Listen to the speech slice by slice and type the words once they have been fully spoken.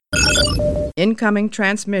Incoming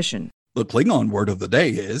transmission. The Klingon word of the day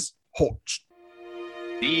is Horch.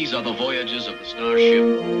 These are the voyages of the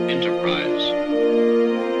starship Enterprise.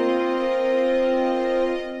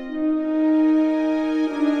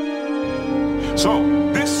 So,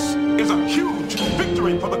 this is a huge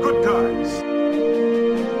victory for the good guys.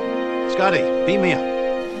 Scotty, beam me up.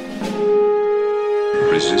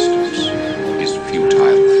 Resistance is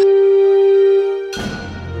futile.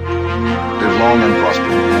 Live long and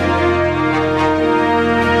prosper.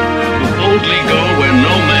 Boldly go where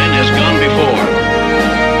no man has gone before.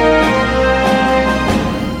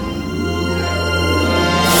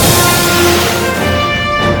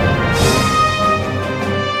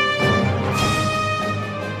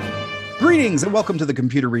 Greetings and welcome to the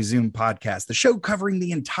Computer Resume podcast, the show covering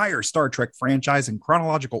the entire Star Trek franchise in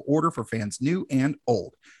chronological order for fans new and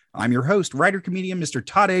old. I'm your host, writer-comedian Mr.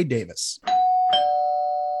 Todd A. Davis.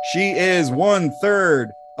 She is 1/3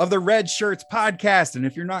 of the Red Shirts podcast, and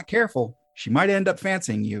if you're not careful, she might end up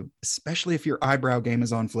fancying you, especially if your eyebrow game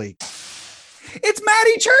is on fleek. It's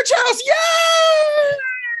Maddie Churchhouse! Yay!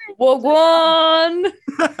 One.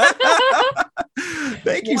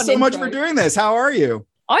 Thank you so much for doing this. How are you?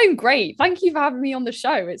 I'm great. Thank you for having me on the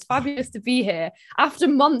show. It's fabulous to be here. After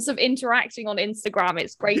months of interacting on Instagram,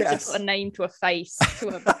 it's great to put a name to a face, to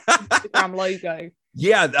an Instagram logo.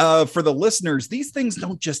 Yeah, for the listeners, these things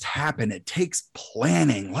don't just happen. It takes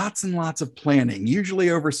planning, lots and lots of planning, usually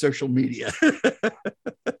over social media.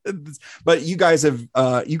 But you guys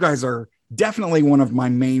are definitely one of my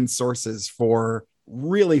main sources for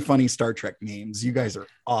really funny Star Trek memes. You guys are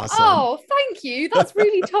awesome. Oh, thank you. That's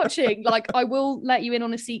really touching. Like, I will let you in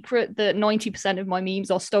on a secret that 90% of my memes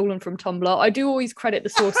are stolen from Tumblr. I do always credit the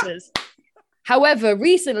sources. However,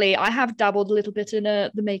 recently I have dabbled a little bit in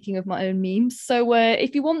the making of my own memes. So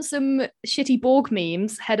if you want some shitty Borg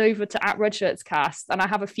memes, head over to @RedShirtsCast, and I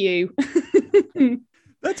have a few.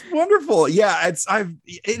 That's wonderful. Yeah,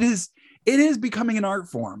 it is becoming an art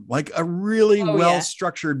form. Like a really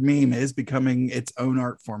well-structured meme is becoming its own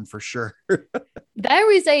art form for sure.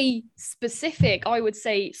 There is a specific, I would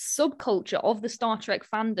say, subculture of the Star Trek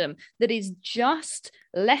fandom that is just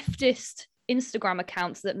leftist Instagram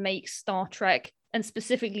accounts that make Star Trek and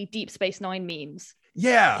specifically Deep Space Nine memes.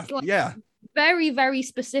 Yeah, Very, very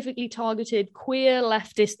specifically targeted queer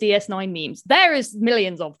leftist DS9 memes. There is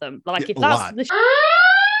millions of them. Like, if that's the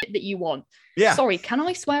that you want. Yeah. Sorry, can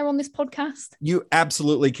I swear on this podcast? You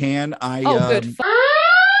absolutely can. Good.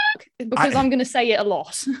 Because I'm going to say it a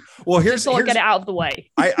lot. Well, here's I get it out of the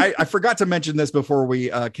way. I forgot to mention this before we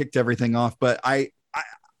kicked everything off, but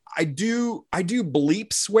I do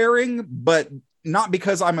bleep swearing, but not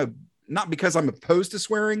because I'm opposed to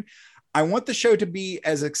swearing. I want the show to be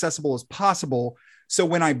as accessible as possible. So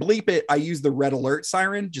when I bleep it, I use the red alert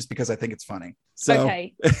siren just because I think it's funny. So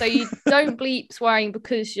okay. So you don't bleep swearing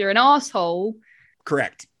because you're an asshole.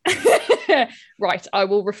 Correct. Right. I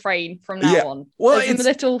will refrain from now on. Well,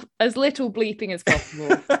 as little bleeping as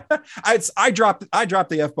possible. I dropped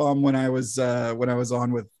the F-bomb when I was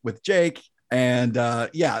on with Jake. And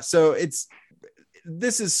so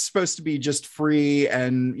this is supposed to be just free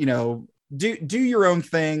and, do your own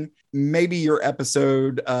thing. Maybe your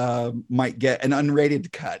episode might get an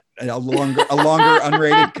unrated cut, a longer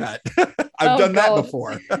unrated cut. I've done that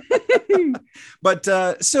before.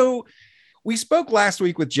 But so we spoke last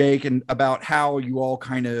week with Jake and about how you all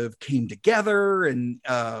kind of came together and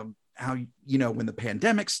how, when the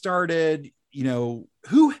pandemic started,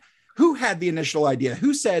 who had the initial idea?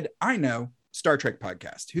 Who said, I know, Star Trek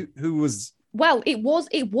podcast? Who was? Well, it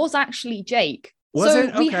was actually Jake. Was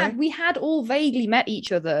it? Okay. We had all vaguely met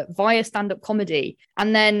each other via stand-up comedy.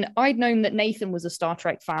 And then I'd known that Nathan was a Star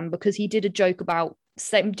Trek fan because he did a joke about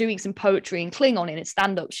doing some poetry in Klingon in his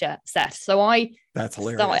stand-up set. So that's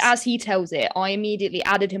hilarious. As he tells it, I immediately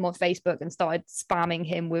added him on Facebook and started spamming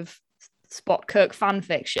him with Spock Kirk fan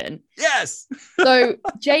fiction. Yes. So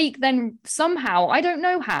Jake then somehow, I don't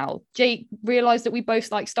know how, Jake realized that we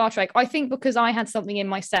both like Star Trek. I think because I had something in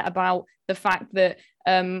my set about the fact that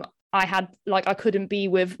I couldn't be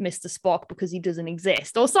with Mr. Spock because he doesn't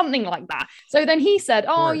exist or something like that. So then he said,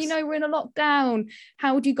 we're in a lockdown.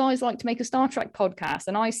 How would you guys like to make a Star Trek podcast?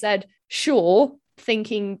 And I said, sure,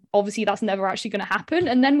 thinking obviously that's never actually going to happen.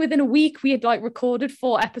 And then within a week we had recorded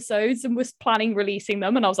 4 episodes and was planning releasing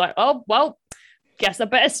them. And I was like, oh, well, guess I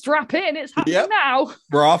better strap in. It's happening now.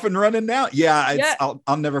 We're off and running now. Yeah.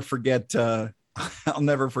 I'll never forget. I'll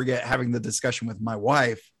never forget having the discussion with my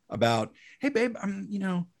wife about, hey babe, I'm,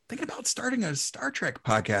 thinking about starting a Star Trek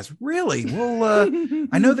podcast. Really? Well,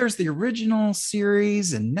 I know there's the original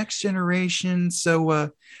series and Next Generation.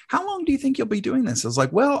 So how long do you think you'll be doing this? I was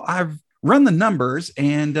like, well, I've run the numbers,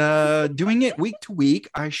 and doing it week to week,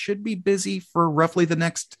 I should be busy for roughly the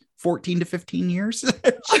next 14 to 15 years.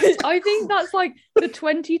 I think that's like the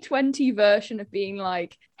 2020 version of being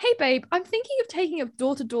like, hey babe, I'm thinking of taking up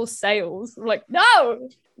door-to-door sales. I'm like, no.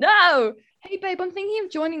 Hey babe, I'm thinking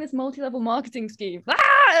of joining this multi-level marketing scheme.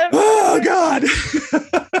 Oh God.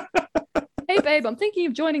 Hey babe, I'm thinking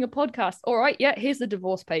of joining a podcast. All right, yeah, here's the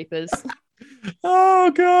divorce papers.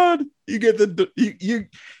 Oh God. You get the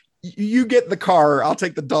you get the car. I'll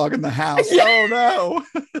take the dog in the house. Oh no.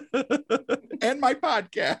 And my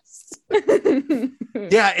podcast.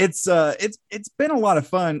 Yeah, it's been a lot of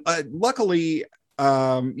fun. Luckily,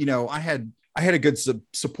 I had a good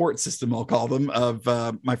support system, I'll call them, of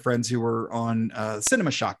my friends who were on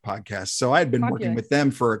Cinema Shock podcast. So I had been working with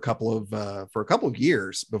them for a couple of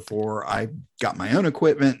years before I got my own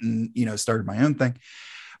equipment and started my own thing.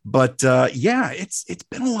 But yeah, it's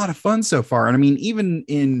been a lot of fun so far. And I mean, even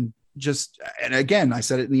in and again, I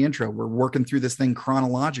said it in the intro, we're working through this thing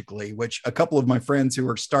chronologically, which a couple of my friends who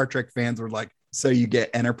are Star Trek fans were like, so you get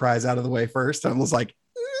Enterprise out of the way first? And I was like,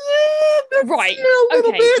 right.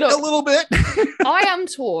 A little bit. I am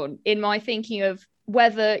torn in my thinking of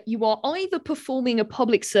whether you are either performing a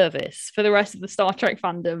public service for the rest of the Star Trek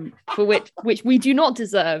fandom, for which we do not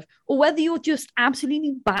deserve, or whether you're just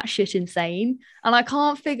absolutely batshit insane. And I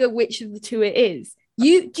can't figure which of the two it is.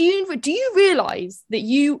 Do you realize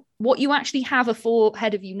that what you actually have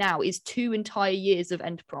ahead of you now is 2 entire years of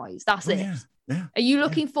Enterprise? That's it. Yeah. Are you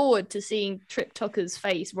looking forward to seeing Trip Tucker's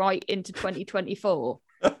face right into 2024?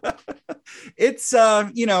 It's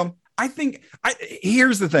I think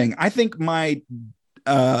here's the thing. I think my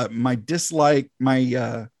dislike,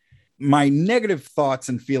 my negative thoughts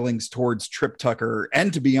and feelings towards Trip Tucker,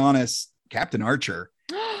 and to be honest, Captain Archer.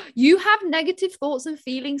 You have negative thoughts and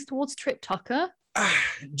feelings towards Trip Tucker?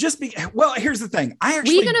 Here's the thing.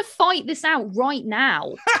 We're gonna fight this out right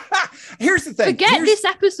now. Here's the thing. Forget this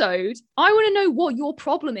episode. I want to know what your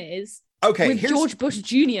problem is. Okay, with George Bush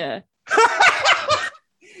Jr.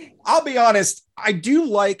 I'll be honest. I do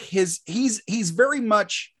like he's very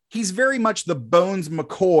much the Bones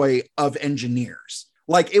McCoy of engineers.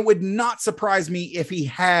 Like, it would not surprise me if he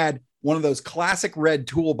had one of those classic red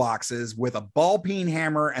toolboxes with a ball peen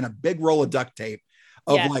hammer and a big roll of duct tape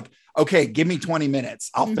like, okay, give me 20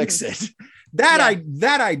 minutes. I'll fix it. That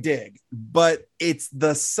I dig, but it's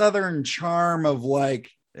the Southern charm of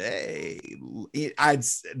like, hey,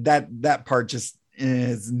 that part just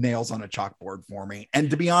is nails on a chalkboard for me. And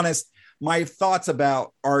to be honest, my thoughts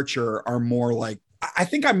about Archer are more like, I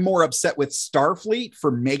think I'm more upset with Starfleet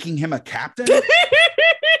for making him a captain.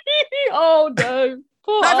 Oh no.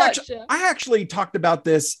 I actually talked about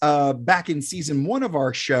this back in season 1 of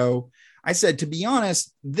our show. I said, to be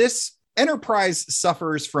honest, this Enterprise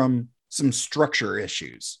suffers from some structure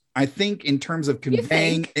issues. I think in terms of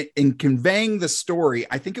conveying the story,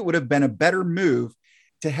 I think it would have been a better move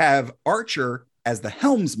to have Archer as the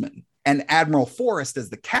helmsman and Admiral Forrest as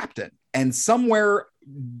the captain, and somewhere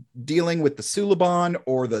dealing with the Suliban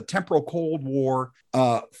or the temporal Cold War,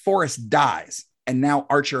 Forrest dies, and now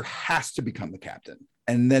Archer has to become the captain.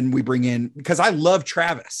 And then we bring in, because I love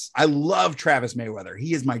Travis. I love Travis Mayweather.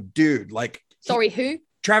 He is my dude. Like, sorry, who?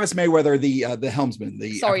 Travis Mayweather, the helmsman.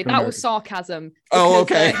 Sorry, that was sarcasm. Oh,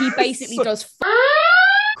 okay. He basically does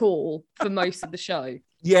cool for most of the show.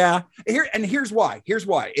 Yeah. Here's why.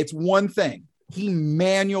 It's one thing. He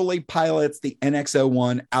manually pilots the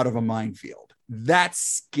NX-01 out of a minefield. That's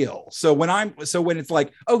skill. So when it's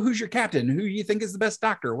like, oh, who's your captain? Who do you think is the best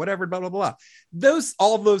doctor? Whatever, blah, blah, blah.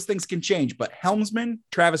 All of those things can change. But helmsman,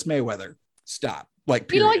 Travis Mayweather, stop. Like,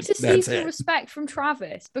 period. We like to see That's some it. respect from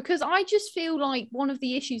Travis, because I just feel like one of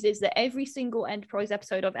the issues is that every single Enterprise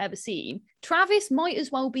episode I've ever seen, Travis might as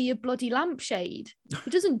well be a bloody lampshade.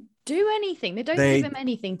 He doesn't do anything. They don't give him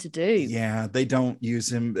anything to do. Yeah, they don't use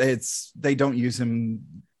him. They don't use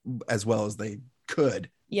him as well as they could.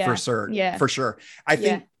 Yeah, for sure. I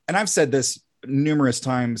think, and I've said this numerous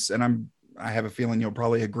times, and I have a feeling you'll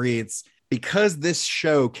probably agree. It's because this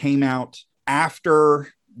show came out after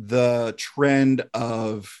the trend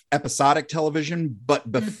of episodic television, but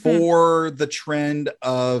before the trend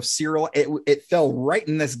of serial. It fell right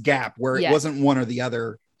in this gap where it wasn't one or the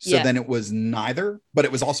other. So then it was neither, but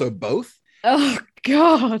it was also both. Oh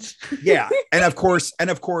God. Yeah. And of course,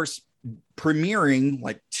 premiering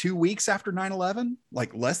like 2 weeks after 9/11,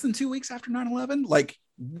 like less than 2 weeks after 9/11. Like,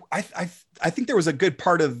 I think there was a good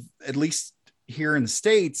part of, at least here in the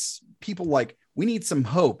States, people like, we need some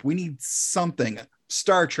hope. We need something.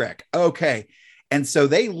 Star Trek. Okay. And so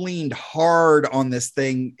they leaned hard on this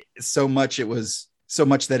thing so much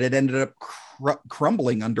that it ended up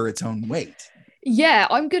crumbling under its own weight. Yeah,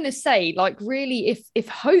 I'm gonna say, like, really, if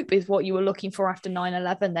hope is what you were looking for after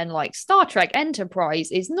 9/11, then like Star Trek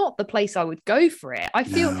Enterprise is not the place I would go for it. I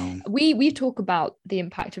feel No. we talk about the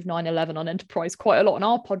impact of 9/11 on Enterprise quite a lot on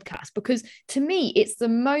our podcast, because to me it's the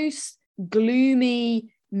most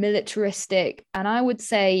gloomy, militaristic, and I would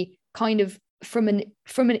say kind of from an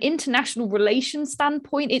international relations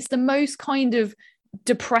standpoint, it's the most kind of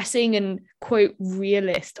depressing and quote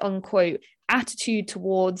realist unquote attitude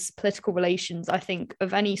towards political relations, I think,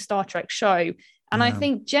 of any Star Trek show. And I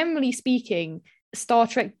think generally speaking, Star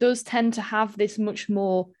Trek does tend to have this much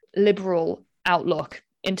more liberal outlook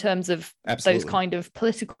in terms of those kind of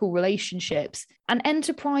political relationships. And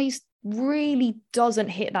Enterprise really doesn't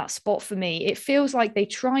hit that spot for me. It feels like they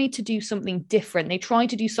tried to do something different. They tried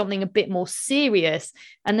to do something a bit more serious,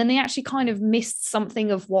 and then they actually kind of missed something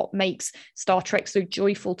of what makes Star Trek so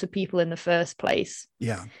joyful to people in the first place.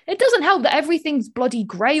 Yeah. It doesn't help that everything's bloody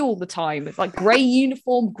grey all the time. It's like grey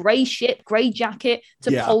uniform, grey ship, grey jacket,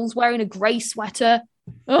 to Pole's wearing a grey sweater.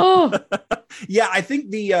 Oh. Yeah, I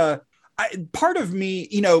think part of me,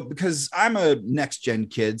 because I'm a next gen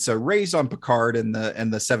kid, so raised on Picard and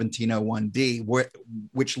the 1701D,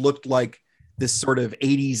 which looked like this sort of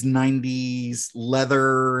 80s, 90s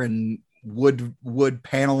leather and wood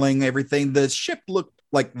paneling, everything. The ship looked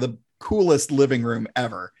like the coolest living room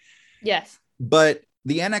ever. Yes. But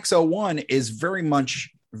the NX-01 is very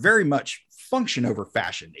much function over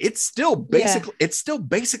fashion. It's still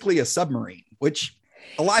basically a submarine, which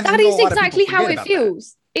that is exactly how it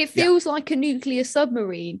feels. That. It feels like a nuclear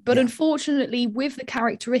submarine, but unfortunately, with the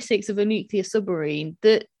characteristics of a nuclear submarine,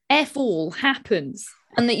 that F all happens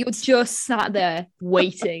and that you're just sat there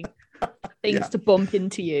waiting for things to bump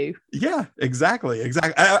into you. Yeah, exactly.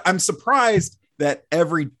 I'm surprised that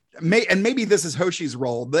maybe this is Hoshi's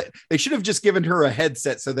role, that they should have just given her a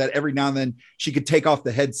headset so that every now and then she could take off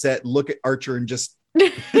the headset, look at Archer, and just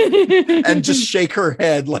shake her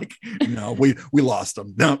head like, no, we lost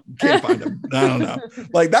him. No, can't find him. I don't know.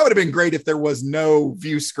 Like, that would have been great if there was no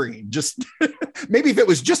view screen. Just maybe if it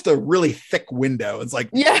was just a really thick window. It's like,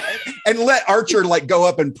 and let Archer like go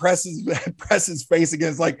up and press his face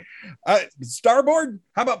against like, starboard.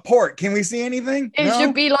 How about port? Can we see anything? It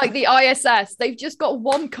should be like the ISS. They've just got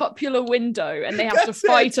one cupola window and they have to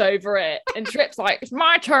fight over it. And Trip's like, it's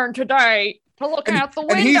my turn today to look out the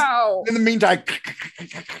window. In the meantime,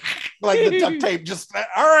 like the duct tape, just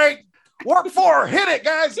all right, warp 4, hit it,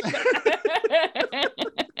 guys.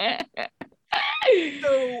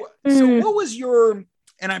 So what was your,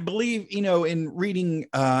 and I believe, in reading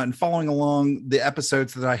and following along the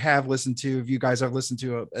episodes that I have listened to, of you guys, I've listened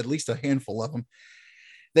to at least a handful of them,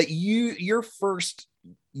 that your first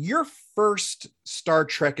Star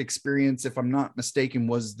Trek experience, if I'm not mistaken,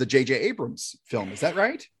 was the J.J. Abrams film. Is that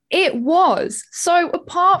right? It was. So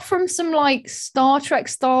apart from some like Star Trek,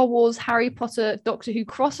 Star Wars, Harry Potter, Doctor Who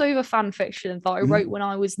crossover fan fiction that I wrote when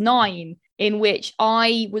I was 9, in which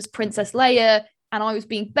I was Princess Leia and I was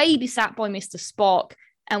being babysat by Mr. Spock,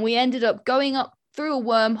 and we ended up going up through a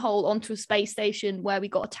wormhole onto a space station where we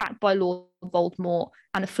got attacked by Lord Voldemort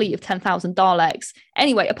and a fleet of 10,000 Daleks.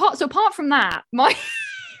 Anyway, apart from that,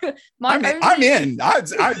 I'm in.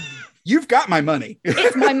 You've got my money.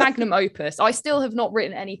 It's my magnum opus. I still have not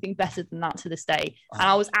written anything better than that to this day. And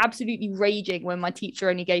I was absolutely raging when my teacher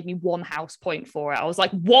only gave me 1 house point for it. I was like,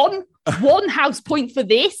 one house point for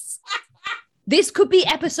this? This could be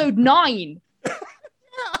episode 9.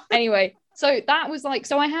 Anyway, so that was like,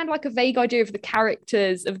 so I had like a vague idea of the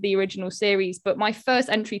characters of the original series, but my first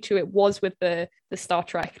entry to it was with the Star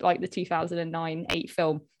Trek, like the 2009-8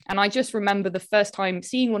 film. And I just remember the first time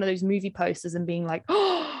seeing one of those movie posters and being like,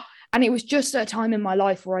 oh, and it was just a time in my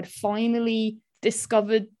life where I'd finally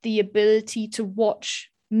discovered the ability to watch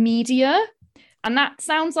media. And that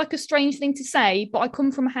sounds like a strange thing to say, but I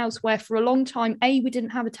come from a house where for a long time, A, we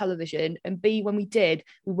didn't have a television, and B, when we did,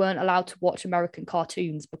 we weren't allowed to watch American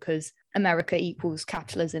cartoons because America equals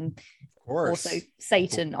capitalism. Of course. Also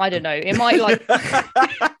Satan. I don't know. It might like...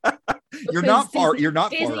 You're not far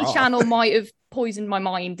Disney off. Channel might have poisoned my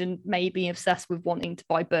mind and made me obsessed with wanting to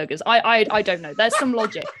buy burgers. I don't know. There's some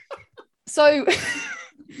logic. So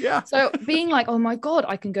yeah. So being like, oh my God,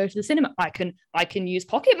 I can go to the cinema. I can use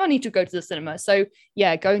pocket money to go to the cinema. So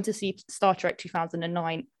yeah, going to see Star Trek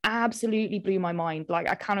 2009 absolutely blew my mind. Like,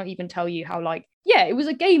 I cannot even tell you how, like, yeah, it was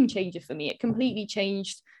a game changer for me. It completely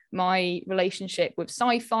changed my relationship with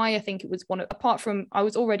sci-fi. I think it was apart from, I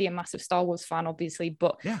was already a massive Star Wars fan, obviously,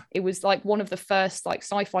 but it was like one of the first like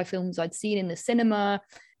sci-fi films I'd seen in the cinema.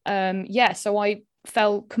 So I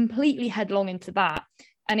fell completely headlong into that.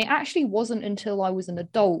 And it actually wasn't until I was an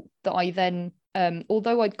adult that I then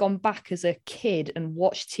although I'd gone back as a kid and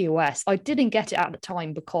watched TOS, I didn't get it at the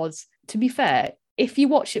time because, to be fair, if you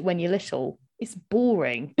watch it when you're little, it's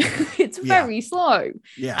boring. It's very slow.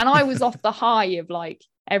 Yeah. And I was off the high of like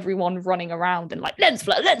everyone running around and like lens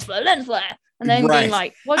flare, lens flare, lens flare. And then being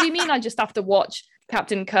like, what do you mean I just have to watch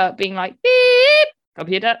Captain Kirk being like, beep,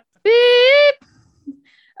 computer, beep.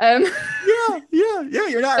 Yeah,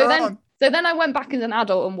 you're not wrong. So then I went back as an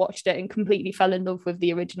adult and watched it and completely fell in love with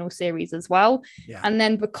the original series as well. Yeah. And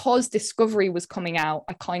then because Discovery was coming out,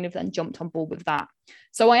 I kind of then jumped on board with that.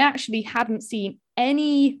 So I actually hadn't seen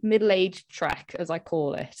any middle-aged Trek, as I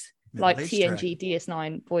call it, like TNG,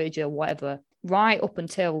 DS9, Voyager, whatever, right up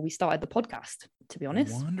until we started the podcast, to be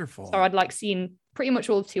honest. Wonderful. So I'd like seen pretty much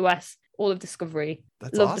all of TOS, all of Discovery,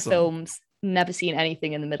 That's loved awesome. the films, never seen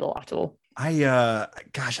anything in the middle at all. I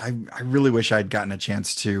really wish I'd gotten a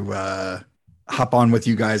chance to hop on with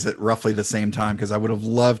you guys at roughly the same time, because I would have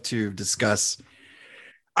loved to discuss.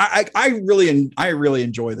 I really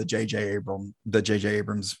enjoy the J.J.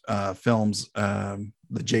 Abrams films,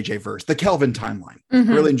 the J.J. verse, the Kelvin timeline. Mhm.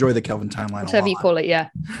 I really enjoy the Kelvin timeline. Whatever you call it, yeah.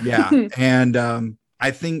 Yeah, and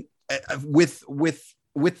I think with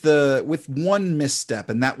one misstep,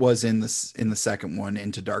 and that was in the second one,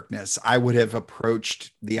 Into Darkness, I would have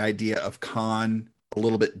approached the idea of Khan a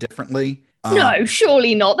little bit differently. No,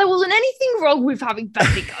 surely not. There wasn't anything wrong with having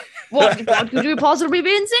badly cut. What could you possibly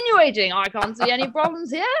be insinuating? I can't see any problems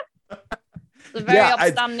here. It's a very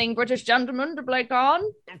upstanding British gentleman to play Khan.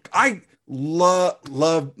 I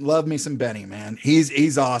love me some Benny, man.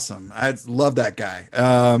 He's awesome. I love that guy.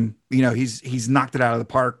 He's knocked it out of the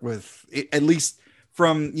park with, at least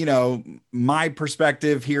from my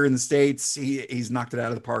perspective here in the States. He's knocked it out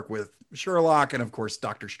of the park with Sherlock, and of course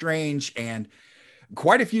Doctor Strange, and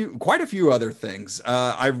quite a few other things.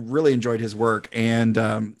 I really enjoyed his work, and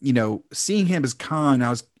seeing him as Khan,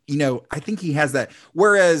 I think he has that.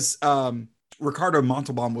 Whereas Ricardo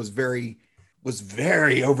Montalban was very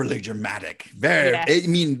overly dramatic. I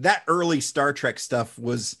mean, that early Star Trek stuff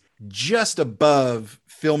was just above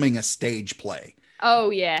filming a stage play.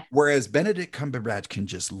 Oh, yeah. Whereas Benedict Cumberbatch can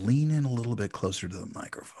just lean in a little bit closer to the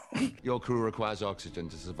microphone. Your crew requires oxygen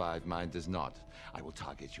to survive. Mine does not. I will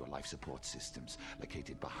target your life support systems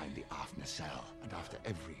located behind the aft nacelle. And after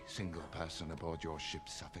every single person aboard your ship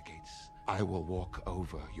suffocates, I will walk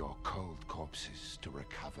over your cold corpses to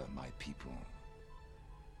recover my people.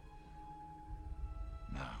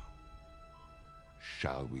 Now,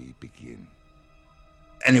 shall we begin?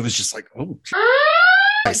 And it was just like, oh.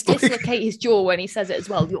 Dislocate his jaw when he says it as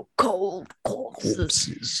well. Your cold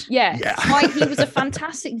corpses. Yeah. He was a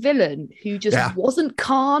fantastic villain who just wasn't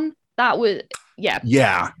Khan. That was,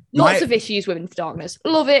 lots of issues with Into Darkness.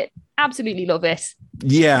 Love it. Absolutely love it.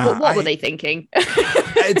 Yeah. But what were they thinking?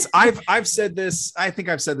 I've said this. I think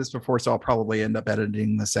I've said this before, so I'll probably end up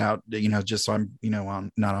editing this out, just so I'm,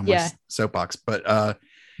 not on my soapbox. But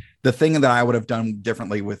the thing that I would have done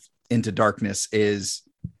differently with Into Darkness is,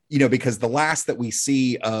 because the last that we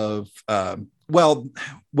see of,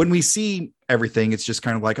 when we see everything, it's just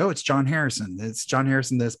kind of like, oh, it's John Harrison. It's John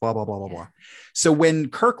Harrison, this, blah, blah, blah, blah, blah. So when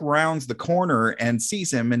Kirk rounds the corner and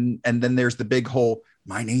sees him, and then there's the big whole,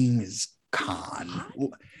 my name is Khan.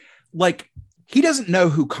 Like, he doesn't know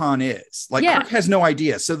who Khan is. Like, Kirk has no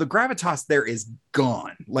idea. So the gravitas there is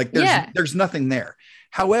gone. Like, there's nothing there.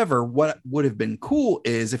 However, what would have been cool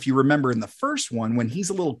is, if you remember in the first one, when he's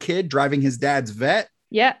a little kid driving his dad's vet,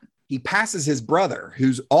 he passes his brother,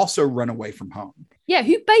 who's also run away from home. Yeah,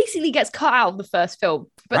 who basically gets cut out of the first film.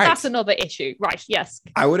 But that's another issue. Right, yes.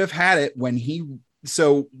 I would have had it when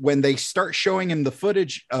they start showing him the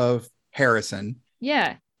footage of Harrison,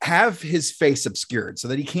 have his face obscured so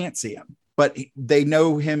that he can't see him. But they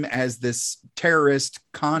know him as this terrorist,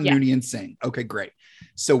 Khan Noonien Singh. Okay, great.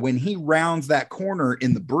 So when he rounds that corner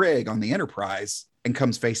in the brig on the Enterprise and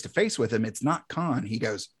comes face to face with him, it's not Khan. He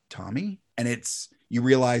goes, Tommy. And you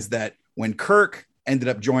realize that when Kirk ended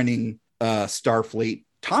up joining Starfleet,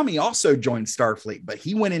 Tommy also joined Starfleet, but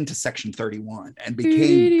he went into Section 31 and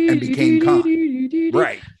became Khan.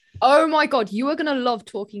 Right. Oh my God, you are going to love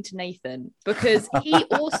talking to Nathan, because he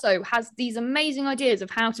also has these amazing ideas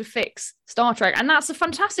of how to fix Star Trek. And that's a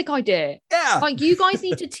fantastic idea. Yeah. Like, you guys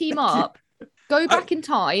need to team up, go back in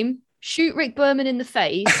time, shoot Rick Berman in the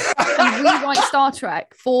face, and rewrite Star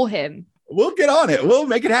Trek for him. We'll get on it. We'll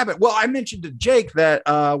make it happen. Well, I mentioned to Jake that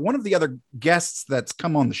one of the other guests that's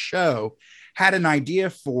come on the show had an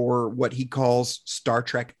idea for what he calls Star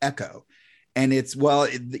Trek Echo. And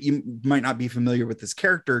you might not be familiar with this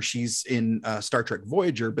character. She's in Star Trek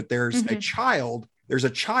Voyager, but there's a child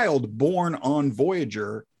born on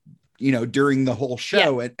Voyager, during the whole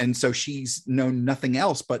show. And so she's known nothing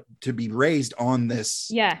else but to be raised on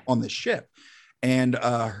this ship. And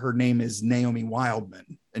her name is Naomi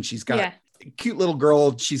Wildman, and she's got a cute little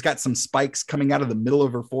girl. She's got some spikes coming out of the middle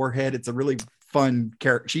of her forehead. It's a really fun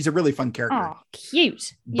character. She's a really fun character. Oh,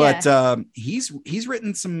 cute. But he's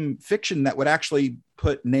written some fiction that would actually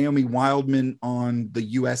put Naomi Wildman on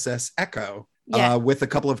the USS Echo with a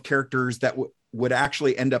couple of characters that would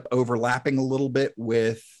actually end up overlapping a little bit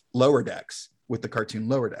with Lower Decks, with the cartoon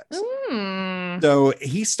Lower Decks. So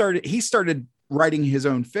he started writing his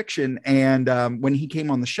own fiction, and when he came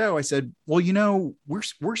on the show, I said, well,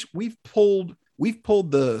 we've pulled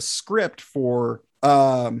the script for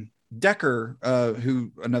Decker,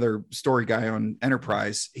 who another story guy on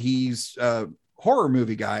Enterprise. He's a horror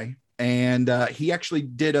movie guy, and he actually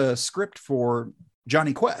did a script for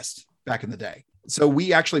Johnny Quest back in the day. So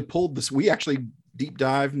we actually pulled this. We actually deep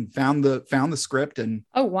dive and found the script, and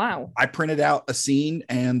oh wow, I printed out a scene,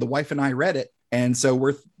 and the wife and I read it, and so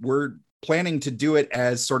we're planning to do it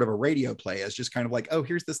as sort of a radio play, as just kind of like, oh,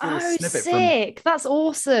 here's this little snippet. Sick. That's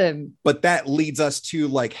awesome. But that leads us to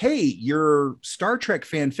like, hey, you're Star Trek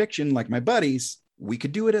fan fiction, like my buddies, we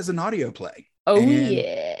could do it as an audio play. Oh, and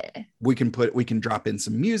yeah. We can drop in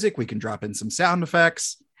some music. We can drop in some sound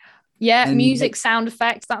effects. Yeah, and music, sound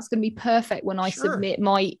effects. That's going to be perfect when I submit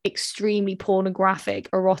my extremely pornographic,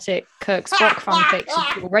 erotic Kirk Spock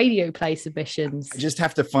fanfiction for radio play submissions. I just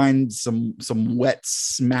have to find some wet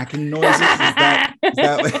smacking noises. Is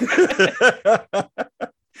that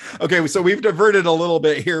Okay, so we've diverted a little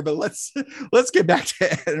bit here, but let's get back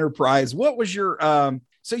to Enterprise. What was your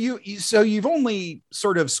so you've only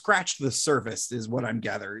sort of scratched the surface, is what I'm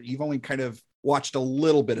gathering. You've only kind of watched a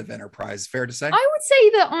little bit of Enterprise, fair to say? I would say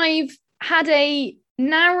that I've had a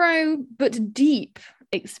narrow but deep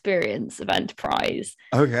experience of Enterprise.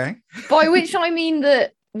 Okay. By which I mean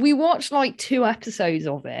that we watched like 2 episodes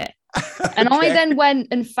of it. And I then went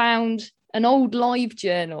and found an old live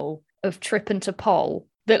journal of Trip and T'Pol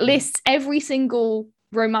that lists every single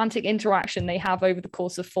romantic interaction they have over the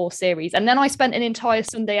course of 4 series. And then I spent an entire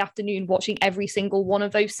Sunday afternoon watching every single one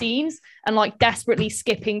of those scenes and like desperately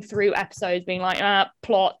skipping through episodes, being like,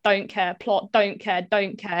 plot, don't care, plot, don't care,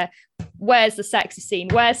 don't care. Where's the sexy scene?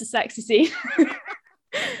 Where's the sexy scene?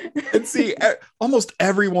 And see, almost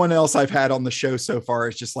everyone else I've had on the show so far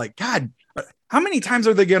is just like, God, how many times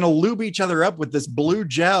are they going to lube each other up with this blue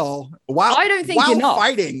gel while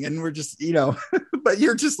fighting? And we're just, but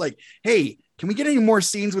you're just like, hey, can we get any more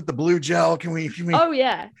scenes with the blue gel? Can we? Oh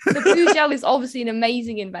yeah, the blue gel is obviously an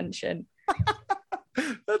amazing invention.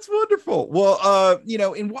 That's wonderful. Well,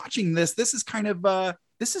 in watching this is kind of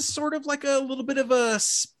this is sort of like a little bit of a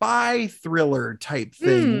spy thriller type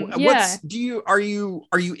thing. Yeah. Are you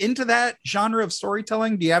into that genre of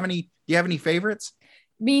storytelling? Do you have any favorites?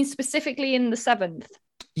 Mean specifically in the 7th?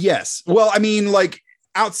 Yes. Well, I mean, like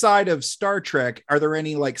outside of Star Trek, are there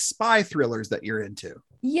any like spy thrillers that you're into?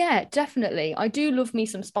 Yeah, definitely. I do love me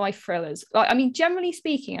some spy thrillers. Like, I mean, generally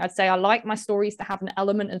speaking, I'd say I like my stories to have an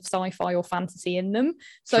element of sci-fi or fantasy in them.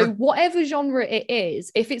 So whatever genre it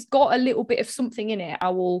is, if it's got a little bit of something in it, I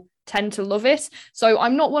will tend to love it. So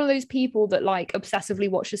I'm not one of those people that like obsessively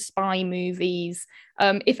watches spy movies.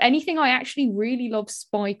 If anything, I actually really love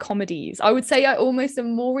spy comedies. I would say I almost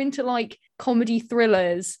am more into like comedy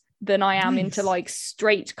thrillers than I am into like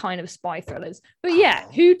straight kind of spy thrillers. But yeah,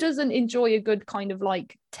 who doesn't enjoy a good kind of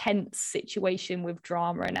like tense situation with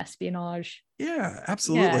drama and espionage? Yeah,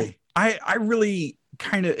 absolutely. Yeah. I really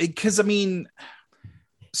kind of, because I mean,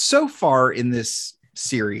 so far in this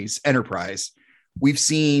series, Enterprise, we've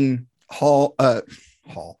seen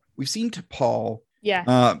we've seen T'Pol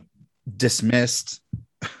dismissed,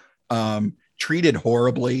 treated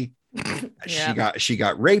horribly. She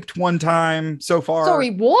got raped one time so far. Sorry,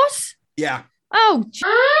 what? Yeah. Oh,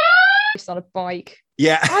 it's on a bike.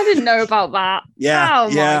 Yeah. I didn't know about that. Yeah.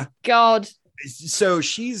 Oh my God. So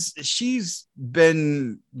she's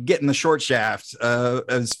been getting the short shaft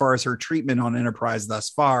as far as her treatment on Enterprise thus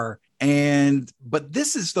far. But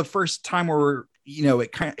this is the first time where,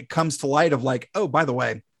 it comes to light of like, oh, by the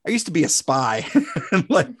way, I used to be a spy and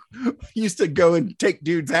like used to go and take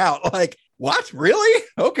dudes out. Like, what? Really?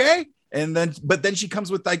 Okay. But then she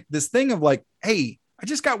comes with like this thing of like, hey, I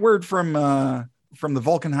just got word from the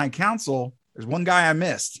Vulcan High Council. There's one guy I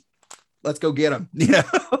missed. Let's go get him.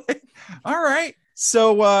 All right.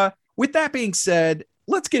 So with that being said,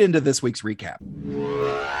 let's get into this week's recap.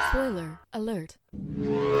 Spoiler alert.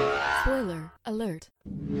 Spoiler alert.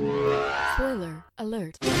 Spoiler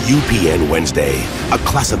alert. UPN Wednesday, a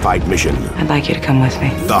classified mission. I'd like you to come with me.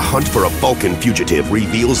 The hunt for a Vulcan fugitive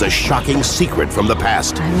reveals a shocking secret from the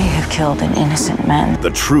past. I may have killed an innocent man. The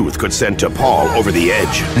truth could send T'Pol over the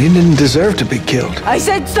edge. He didn't deserve to be killed. I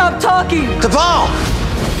said stop talking! T'Pol!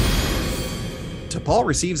 T'Pol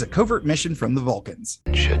receives a covert mission from the Vulcans.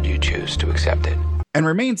 Should you choose to accept it. And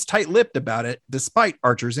remains tight-lipped about it despite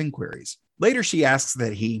Archer's inquiries. Later, she asks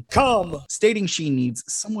that he come, stating she needs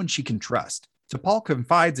someone she can trust. T'Pol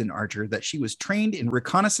confides in Archer that she was trained in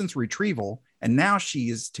reconnaissance retrieval, and now she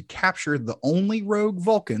is to capture the only rogue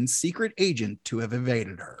Vulcan secret agent to have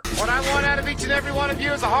evaded her. What I want out of each and every one of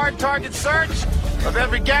you is a hard target search of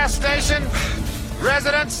every gas station,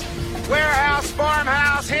 residence, warehouse,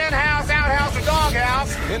 farmhouse, hen house, outhouse, or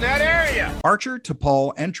doghouse in that area. Archer,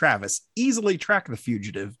 T'Pol, and Travis easily track the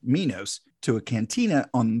fugitive, Minos, to a cantina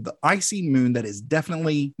on the icy moon that is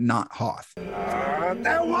definitely not Hoth.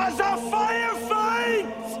 There was a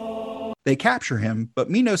firefight! They capture him, but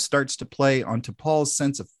Minos starts to play on T'Pol's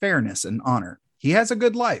sense of fairness and honor. He has a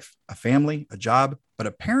good life, a family, a job, but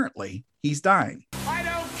apparently he's dying. I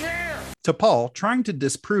don't care! T'Pol, trying to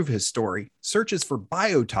disprove his story, searches for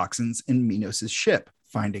biotoxins in Minos' ship,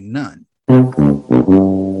 finding none.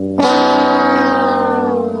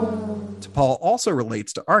 T'Pol also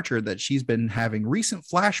relates to Archer that she's been having recent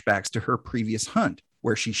flashbacks to her previous hunt,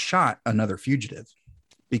 where she shot another fugitive.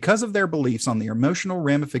 Because of their beliefs on the emotional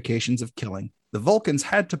ramifications of killing, the Vulcans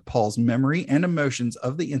had T'Pol's memory and emotions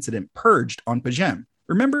of the incident purged on P'Jem.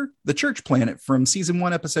 Remember the church planet from season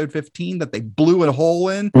 1, episode 15 that they blew a hole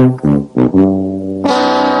in?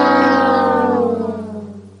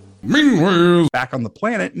 Meanwhile, Back on the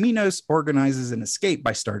planet, Minos organizes an escape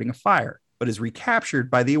by starting a fire, but is recaptured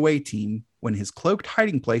by the away team when his cloaked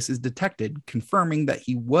hiding place is detected, confirming that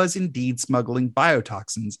he was indeed smuggling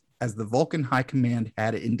biotoxins as the Vulcan High Command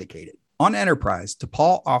had indicated. On Enterprise,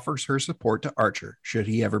 T'Pol offers her support to Archer should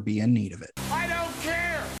he ever be in need of it. I don't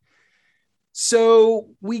care! So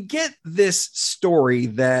we get this story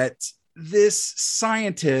that this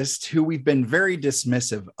scientist who we've been very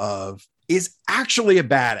dismissive of is actually a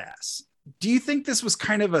badass. Do you think this was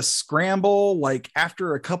kind of a scramble, like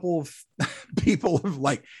after a couple of people have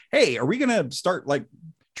like, hey, are we going to start like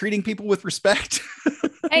treating people with respect?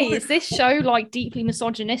 Hey, is this show like deeply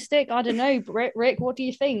misogynistic? I don't know, Rick, what do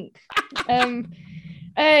you think?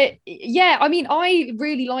 Yeah, I mean, I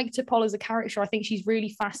really like T'Pol as a character. I think she's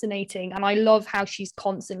really fascinating, and I love how she's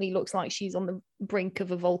constantly looks like she's on the brink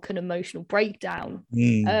of a Vulcan emotional breakdown.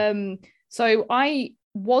 So I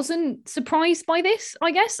wasn't surprised by this,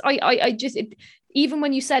 I guess. I just even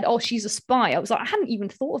when you said, oh, she's a spy, I was like, I hadn't even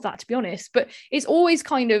thought of that, to be honest. But it's always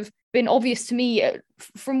kind of been obvious to me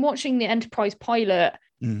from watching the Enterprise pilot.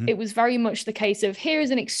 It was very much the case of here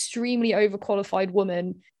is an extremely overqualified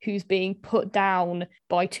woman who's being put down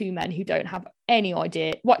by two men who don't have any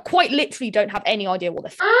idea, quite literally don't have any idea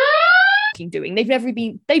what they're doing. They've never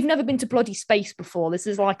been to bloody space before. This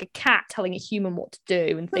is like a cat telling a human what to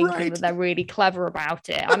do and thinking that they're really clever about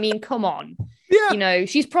it. I mean, come on. Yeah. You know,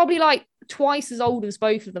 she's probably like twice as old as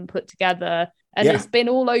both of them put together and has been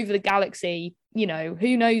all over the galaxy. You know,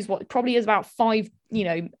 who knows what, probably has about 5,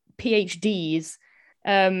 PhDs.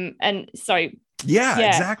 And so yeah,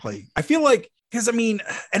 exactly. I feel like, because I mean,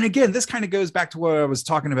 and again, this kind of goes back to what I was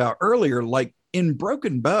talking about earlier, like in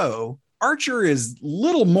Broken Bow, Archer is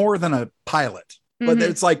little more than a pilot, but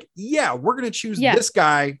it's like, yeah, we're going to choose this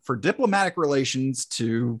guy for diplomatic relations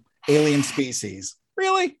to alien species.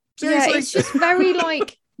 Really? Seriously? Yeah, it's just very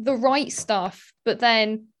like the right stuff, but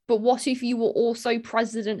what if you were also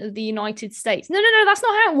president of the United States? No, that's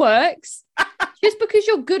not how it works. Just because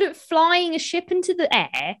you're good at flying a ship into the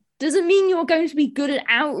air doesn't mean you're going to be good at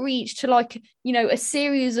outreach to like, a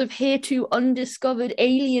series of hereto undiscovered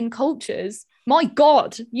alien cultures. My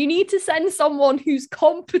God, you need to send someone who's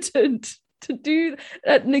competent to do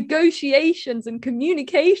negotiations and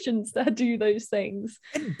communications to do those things.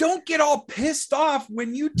 And don't get all pissed off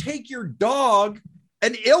when you take your dog,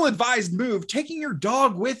 an ill-advised move, taking your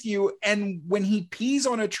dog with you, and when he pees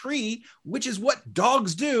on a tree, which is what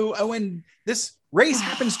dogs do, and when this race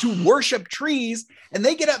happens to worship trees and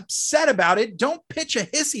they get upset about it, don't pitch a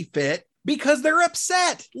hissy fit because they're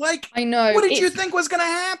upset. Like, I know. What did you think was going to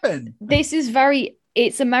happen? This is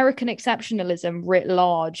it's American exceptionalism writ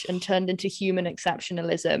large and turned into human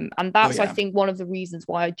exceptionalism. And that's, I think, one of the reasons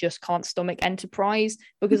why I just can't stomach Enterprise,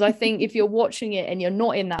 because I think if you're watching it and you're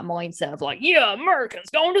not in that mindset of like, yeah, Americans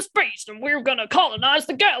going to space and we're going to colonize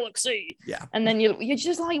the galaxy. Yeah. And then you're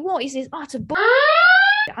just like, what is this utter bull?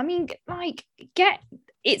 I mean, like,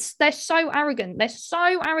 they're so arrogant. They're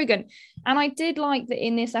so arrogant. And I did like that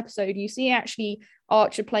in this episode, you see actually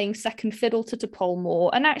Archer playing second fiddle to T'Pol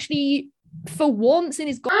more. And actually, for once in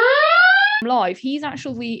his life, he's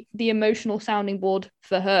actually the emotional sounding board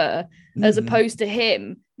for her, as opposed to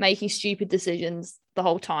him making stupid decisions the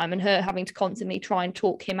whole time and her having to constantly try and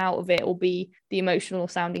talk him out of it or be the emotional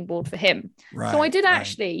sounding board for him. So I did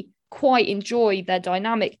actually quite enjoy their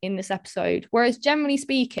dynamic in this episode. Whereas generally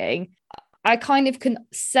speaking, I kind of can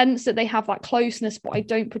sense that they have that closeness, but I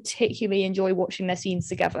don't particularly enjoy watching their scenes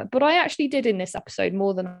together. But I actually did in this episode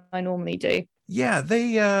more than I normally do. Yeah,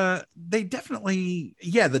 they definitely,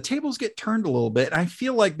 the tables get turned a little bit. I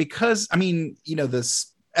feel like because, I mean,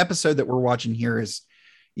 this episode that we're watching here is,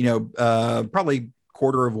 probably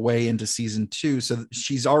quarter of a way into season 2. So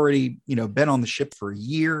she's already, been on the ship for a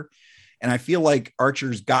year. And I feel like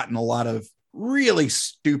Archer's gotten a lot of really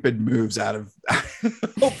stupid moves out of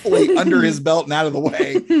hopefully under his belt and out of the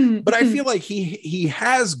way. But I feel like he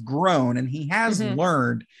has grown and he has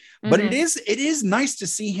learned, but it is nice to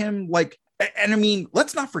see him like, and I mean,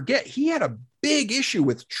 let's not forget, he had a big issue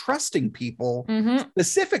with trusting people,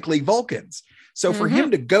 specifically Vulcans. So for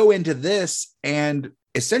him to go into this and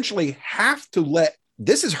essentially have to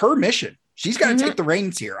this is her mission. She's got to take the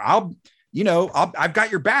reins here. I've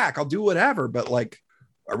got your back. I'll do whatever. But like,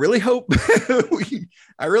 I really hope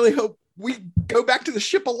we go back to the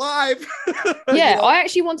ship alive. Yeah, I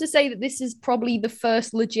actually want to say that this is probably the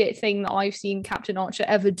first legit thing that I've seen Captain Archer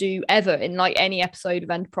ever do in like any episode of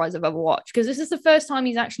Enterprise I've ever watched. Because this is the first time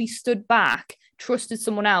he's actually stood back, trusted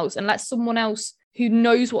someone else, and let someone else who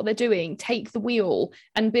knows what they're doing take the wheel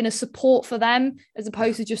and been a support for them, as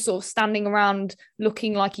opposed to just sort of standing around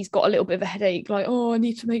looking like he's got a little bit of a headache, like, oh, I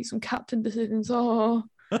need to make some captain decisions. Oh,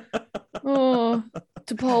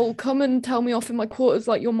 T'Pol, come and tell me off in my quarters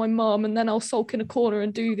like you're my mom, and then I'll sulk in a corner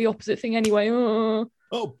and do the opposite thing anyway. Oh,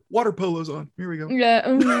 water polo's on. Here we go.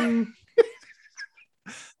 Yeah.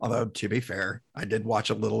 Although, to be fair, I did watch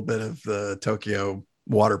a little bit of the Tokyo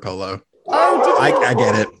water polo. Oh, did you? I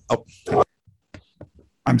get it. Oh,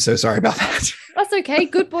 I'm so sorry about that. That's okay.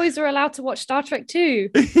 Good boys are allowed to watch Star Trek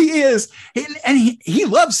too. He is. He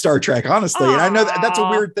loves Star Trek, honestly. Aww. And I know that's a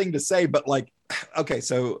weird thing to say, but like, okay,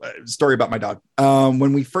 so story about my dog.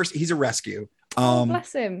 When he's a rescue.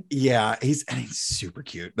 Bless him. Yeah, he's super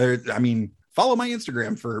cute. Follow my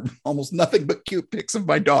Instagram for almost nothing but cute pics of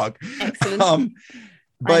my dog. Excellent.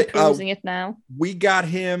 But using it now. We got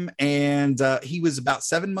him, and he was about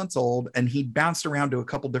 7 months old, and he bounced around to a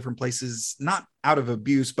couple different places, not out of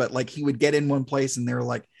abuse, but like he would get in one place and they were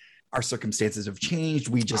like, our circumstances have changed.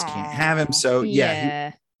 We just can't have him. So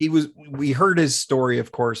we heard his story,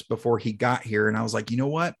 of course, before he got here. And I was like, you know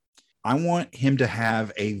what? I want him to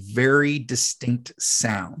have a very distinct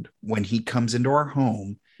sound when he comes into our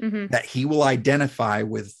home that he will identify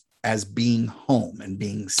with as being home and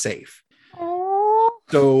being safe.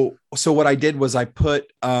 So what I did was I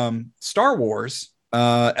put Star Wars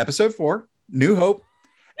episode 4, New Hope.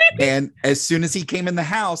 And as soon as he came in the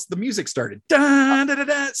house, the music started. Dun, da, da,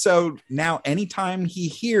 da. So now anytime he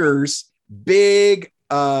hears big,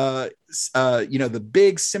 the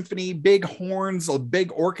big symphony, big horns, a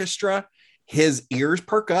big orchestra, his ears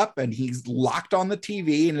perk up and he's locked on the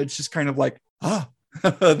TV. And it's just kind of like,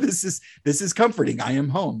 this is comforting. I am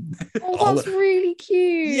home. Oh, that's really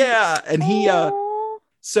cute. Yeah. And he,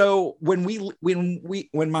 so when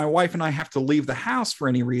my wife and I have to leave the house for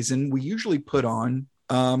any reason, we usually put on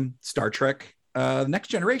Star Trek Next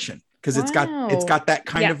Generation, because it's got that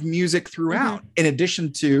kind of music throughout, in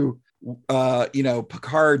addition to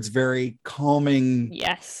Picard's very calming,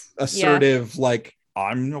 assertive, like,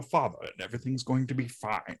 I'm your father and everything's going to be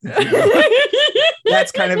fine.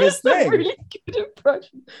 That's kind of his thing. Really good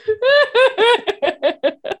impression.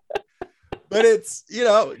 But it's,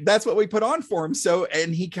 that's what we put on for him. So,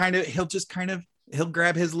 and he'll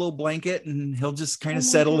grab his little blanket and he'll just kind of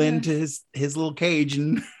settle into his little cage.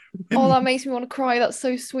 And that makes me want to cry. That's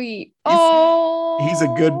so sweet. He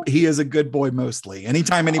is a good boy mostly.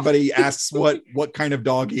 Anytime anybody asks what kind of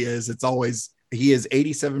dog he is, it's always, he is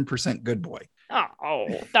 87% good boy. Oh,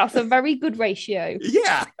 that's a very good ratio.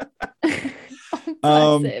 Yeah.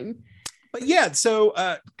 Bless him. But yeah, so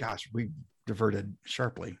gosh, we diverted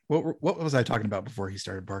sharply. What was I talking about before he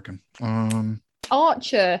started barking?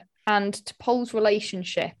 Archer and T'Pol's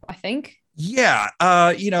relationship, I think. Yeah,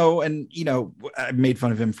 I made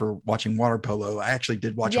fun of him for watching water polo. I actually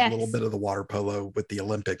did watch a little bit of the water polo with the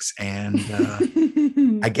Olympics, and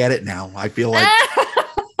I get it now. I feel like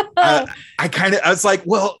I was like,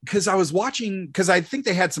 well, because I was watching, because I think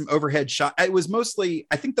they had some overhead shot. It was mostly,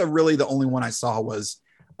 I think the only one I saw was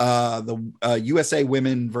the USA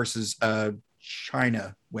women versus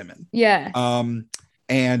China women. Yeah.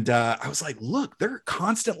 And I was like, look, they're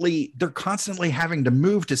constantly having to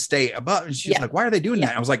move to stay above. And she's like, why are they doing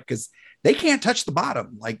that? I was like, because they can't touch the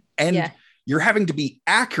bottom. Like, and you're having to be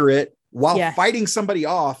accurate while fighting somebody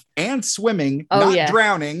off and swimming, not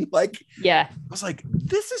drowning. Like, I was like,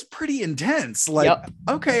 this is pretty intense. Like,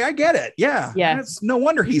 okay, I get it. Yeah. It's no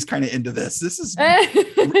wonder he's kind of into this. This is,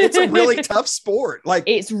 it's a really tough sport. Like,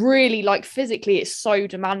 it's really, like, physically, it's so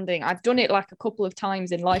demanding. I've done it like a couple of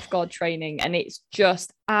times in lifeguard training, and it's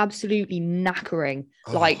just absolutely knackering.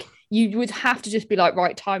 Like, you would have to just be like,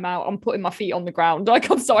 right, time out. I'm putting my feet on the ground.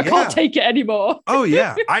 Like, I can't take it anymore. Oh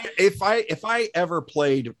yeah. If I ever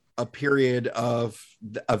played a period of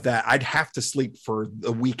that, I'd have to sleep for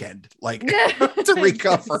the weekend, like to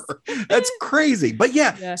recover. That's crazy. But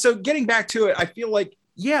so getting back to it, I feel like,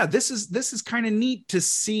 this is kind of neat to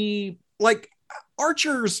see, like,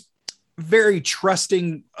 Archer's very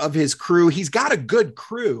trusting of his crew. He's got a good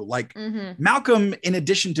crew. Like Malcolm, in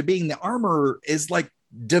addition to being the armorer, is like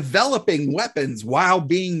developing weapons while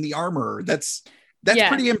being the armorer. That's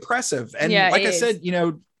pretty impressive. And like I said, you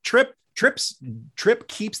know, Trip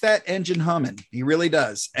keeps that engine humming. He really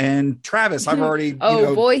does. And Travis, I've already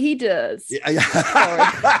boy, he does.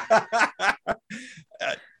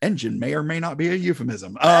 Engine may or may not be a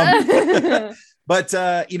euphemism. But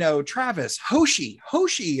you know, Travis, Hoshi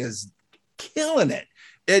is killing it.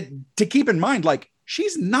 To keep in mind, like,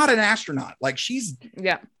 she's not an astronaut. Like, she's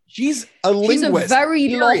a linguist. She's a very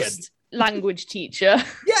lost language teacher.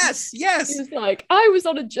 Yes. She's like, I was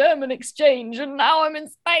on a German exchange and now I'm in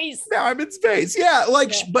space. Yeah.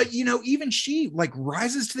 Like, but you know, even she, like,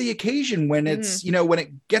 rises to the occasion when it's, you know, when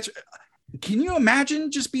it gets. Can you imagine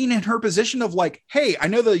just being in her position of like, hey, I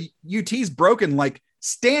know the UT's broken. Like,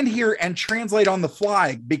 stand here and translate on the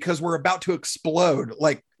fly because we're about to explode.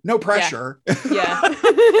 Like, no pressure.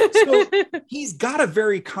 So he's got a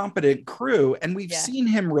very competent crew, and we've seen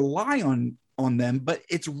him rely on them, but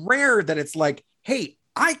it's rare that it's like, hey,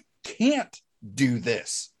 I can't do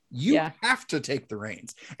this. You have to take the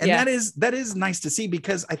reins. And that is nice to see,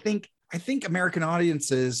 because I think American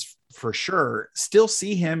audiences for sure still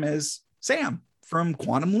see him as Sam from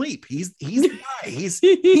Quantum Leap. He's the guy. He's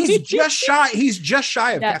just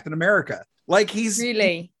shy of Captain America. Like, he's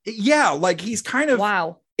really like, he's kind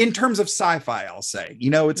of in terms of sci-fi, I'll say, you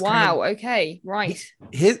know, it's okay, right.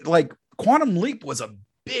 His, like, Quantum Leap was a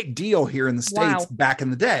big deal here in the States back in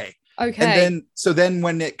the day. Okay. And then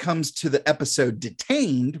when it comes to the episode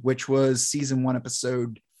Detained, which was season 1,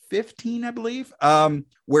 episode 15, I believe,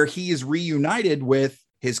 where he is reunited with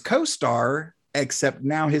his co-star, except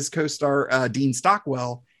now his co-star, Dean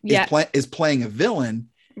Stockwell, is playing a villain.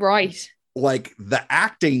 Right. Like, the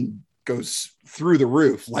acting goes through the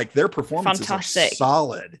roof. Like, their performances are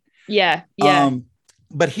solid. Yeah.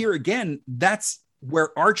 But here again, that's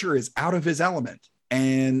where Archer is out of his element.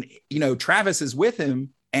 And, you know, Travis is with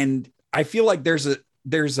him. And I feel like there's a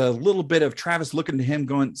little bit of Travis looking to him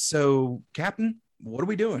going, so, Captain, what are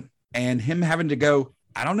we doing? And him having to go,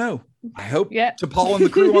 I don't know. I hope T'Pol and the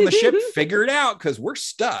crew on the ship figure it out, because we're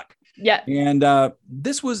stuck. Yeah. And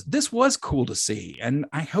this was cool to see. And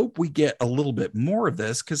I hope we get a little bit more of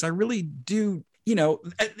this, because I really do, you know,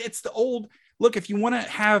 it's the old, look, if you want to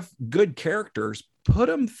have good characters, put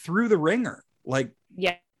them through the ringer. Like,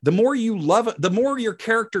 the more you love it, the more your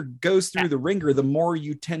character goes through the ringer, the more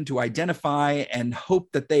you tend to identify and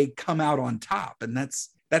hope that they come out on top. And that's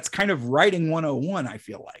kind of writing 101, I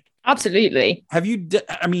feel like. Absolutely. Have you,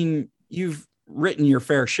 I mean, you've written your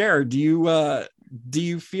fair share. Do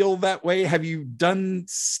you feel that way? Have you done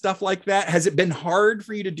stuff like that? Has it been hard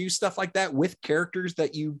for you to do stuff like that with characters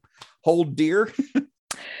that you hold dear?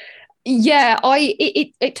 Yeah,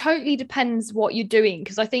 it totally depends what you're doing,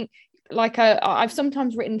 because I think, like, I've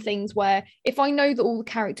sometimes written things where if I know that all the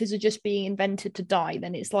characters are just being invented to die,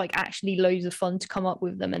 then it's like actually loads of fun to come up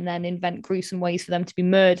with them and then invent gruesome ways for them to be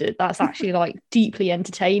murdered. That's actually like deeply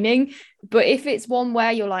entertaining. But if it's one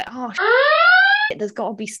where you're like, oh shit, there's got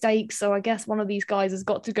to be stakes, so I guess one of these guys has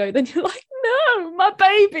got to go, then you're like, no, my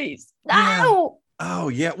babies, no. Oh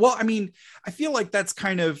yeah. Well, I mean, I feel like that's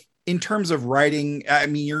kind of, in terms of writing, I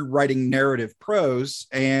mean, you're writing narrative prose,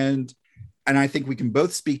 and I think we can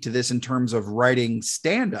both speak to this in terms of writing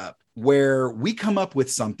stand-up, where we come up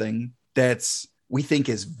with something that's, we think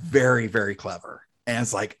is very, very clever. And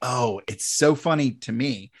it's like, oh, it's so funny to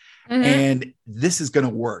me. And this is going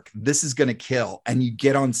to work. This is going to kill. And you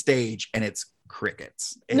get on stage and it's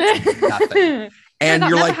crickets. It's nothing. And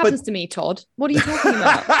you're like, happens to me, Todd. What are you talking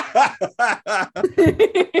about?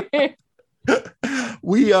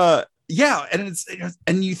 Yeah,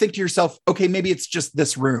 and you think to yourself, okay, maybe it's just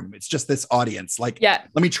this room, it's just this audience. Like, yeah,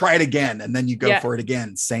 let me try it again, and then you go for it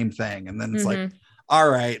again, same thing, and then it's like, all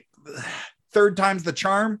right, third time's the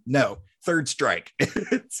charm. No, third strike.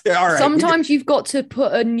 It's, all right. Sometimes you've got to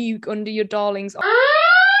put a nuke under your darling's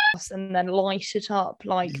ass and then light it up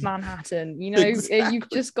like Manhattan. You know, Exactly. you've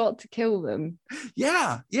just got to kill them.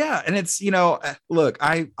 Yeah, and it's, you know, look,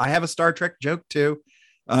 I have a Star Trek joke too.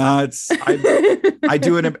 I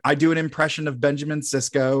do an impression of Benjamin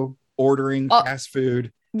Sisko ordering fast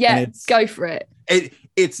food. Yeah, go for it.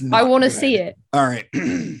 It's not I want to good. see it. All right.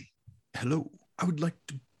 Hello, I would like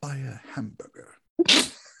to buy a hamburger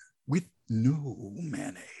with no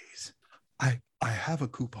mayonnaise. I have a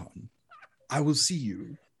coupon. I will see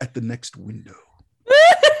you at the next window.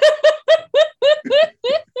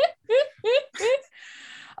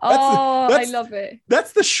 I love it.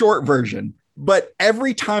 That's the short version. But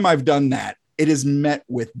every time I've done that, it is met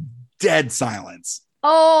with dead silence.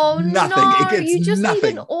 Oh, nothing. No, It gets you just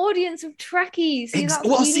nothing. need an audience of Trekkies. See,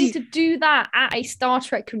 you need to do that at a Star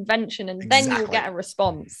Trek convention, and then you'll get a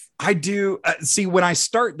response. I do. See, when I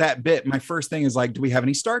start that bit, my first thing is like, do we have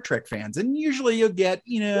any Star Trek fans? And usually you'll get,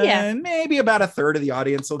 maybe about a third of the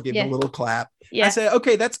audience will give a little clap. Yeah. I say,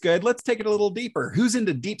 okay, that's good. Let's take it a little deeper. Who's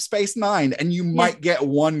into Deep Space Nine? And you might get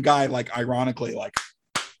one guy, like, ironically, like,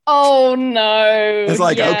 oh no. It's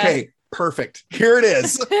like, okay, perfect. Here it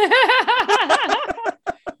is.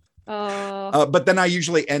 But then I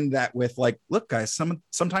usually end that with like, look, guys,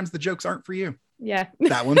 sometimes the jokes aren't for you. Yeah.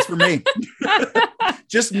 That one's for me.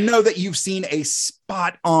 Just know that you've seen a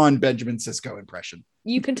spot on Benjamin Sisko impression.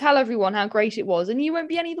 You can tell everyone how great it was, and you won't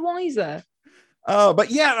be any the wiser. But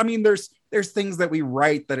yeah, I mean, there's things that we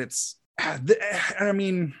write that it's, I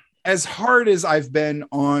mean, as hard as I've been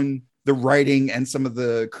on the writing and some of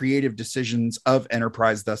the creative decisions of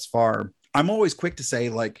Enterprise thus far, I'm always quick to say,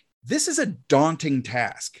 like, this is a daunting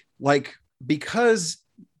task. Like, because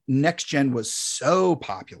Next Gen was so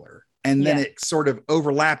popular, and then it sort of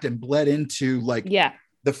overlapped and bled into like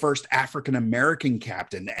the first African-American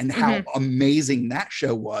captain and how amazing that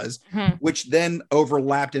show was, which then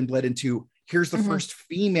overlapped and bled into here's the first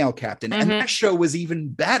female captain. And that show was even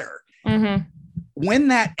better. When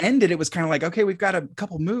that ended, it was kind of like, okay, we've got a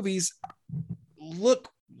couple movies. Look,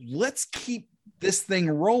 let's keep this thing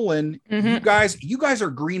rolling. You guys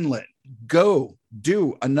are greenlit. Go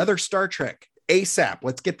do another Star Trek ASAP.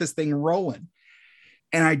 Let's get this thing rolling.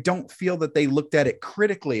 And I don't feel that they looked at it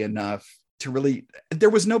critically enough to really, there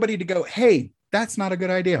was nobody to go, hey, that's not a good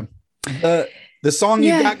idea. The song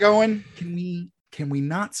you got going, can we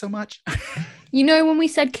not so much? You know, when we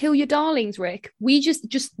said kill your darlings, Rick, we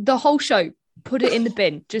just the whole show, put it in the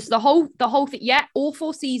bin. Just the whole thing. Yeah, all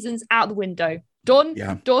 4 seasons out the window. Done,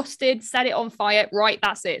 dusted, set it on fire. Right,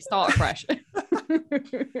 that's it. Start fresh.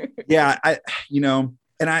 Yeah, I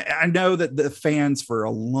know that the fans for a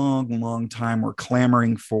long time were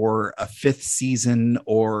clamoring for a 5th season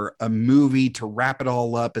or a movie to wrap it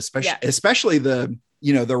all up, especially the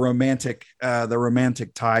romantic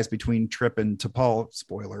ties between Trip and T'Pol.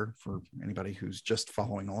 Spoiler for anybody who's just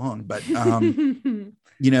following along, but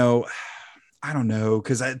I don't know,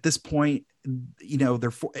 because at this point,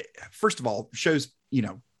 they're first of all, show's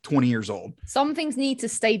 20 years old. Some things need to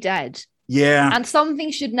stay dead. Yeah. And some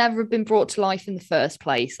things should never have been brought to life in the first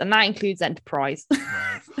place. And that includes Enterprise.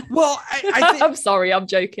 Right. Well, I'm sorry, I'm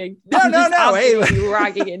joking. No. Hey,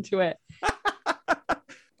 ragging into it. But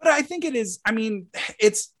I think it is,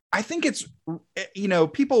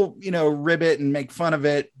 people, rib it and make fun of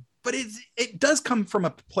it, but it does come from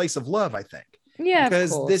a place of love, I think. Yeah.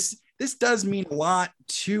 Because this does mean a lot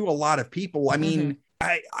to a lot of people. I mean,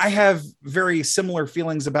 I have very similar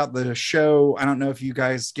feelings about the show. I don't know if you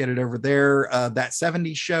guys get it over there. That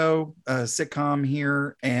 70s show, sitcom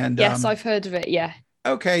here. And yes, I've heard of it. Yeah.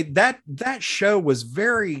 Okay. That show was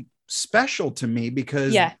very special to me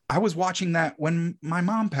because I was watching that when my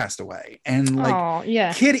mom passed away. And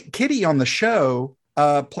Kitty on the show,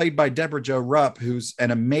 played by Deborah Jo Rupp, who's an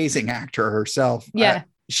amazing actor herself. Yeah.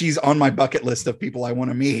 She's on my bucket list of people I want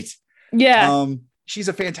to meet. Yeah. She's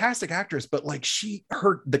a fantastic actress, but like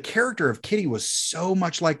the character of Kitty was so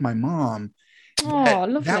much like my mom. Oh,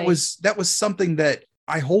 lovely. That was something that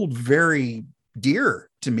I hold very dear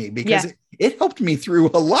to me because it helped me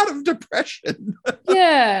through a lot of depression.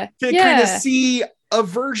 Yeah. To kind of see a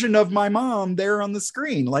version of my mom there on the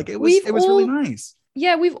screen. Like it was really nice.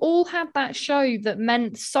 Yeah, we've all had that show that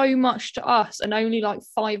meant so much to us and only like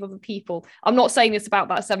 5 other people. I'm not saying this about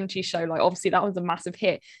that 70s show. Like, obviously, that was a massive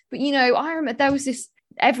hit. But, I remember there was this,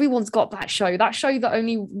 everyone's got that show that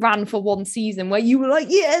only ran for 1 season where you were like,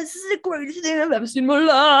 yes, this is the greatest thing I've ever seen in my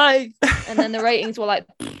life. And then the ratings were like,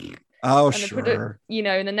 Oh, and sure.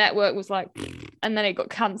 and the network was like, and then it got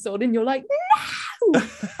cancelled, and you're like, no,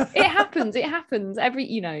 it happens. It happens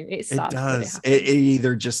it's sad. It does. It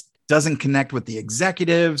either just doesn't connect with the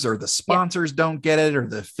executives, or the sponsors don't get it, or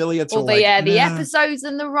the affiliates are like, the episodes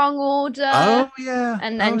in the wrong order. Oh yeah.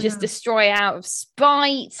 And then destroy out of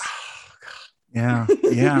spite. Yeah.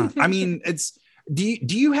 I mean,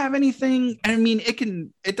 do you have anything? I mean,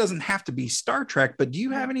 it doesn't have to be Star Trek, but do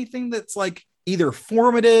you have anything that's like either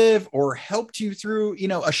formative or helped you through,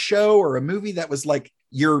 a show or a movie that was like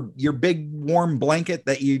your big warm blanket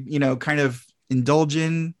that you kind of indulge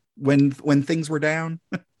in when things were down?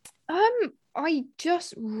 I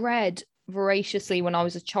just read voraciously when I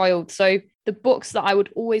was a child. So the books that I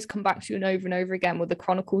would always come back to and over again were the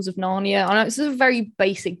Chronicles of Narnia. I know it's a very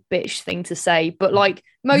basic bitch thing to say, but like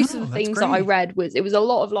most of the things that I read it was a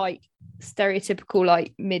lot of like stereotypical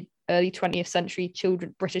like early 20th century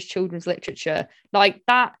British children's literature like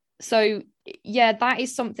that. So yeah, that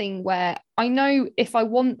is something where I know if I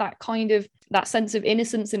want that kind of that sense of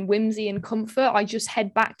innocence and whimsy and comfort, I just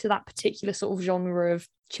head back to that particular sort of genre of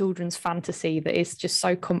children's fantasy that is just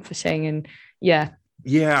so comforting. And yeah,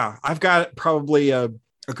 I've got probably of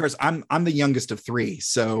course I'm the youngest of three,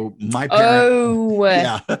 so my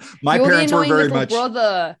parents my parents were very much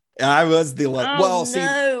brother. I was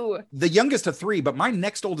the the youngest of three, but my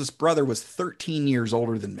next oldest brother was 13 years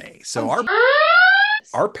older than me, so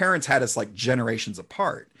our parents had us like generations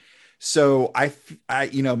apart. So I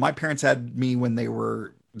my parents had me when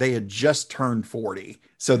they had just turned 40.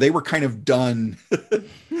 So they were kind of done.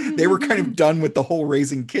 They were kind of done with the whole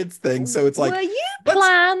raising kids thing. So it's like, were you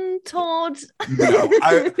planned, Todd? No,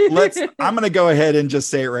 I'm going to go ahead and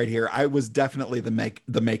just say it right here. I was definitely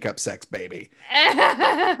the makeup sex baby.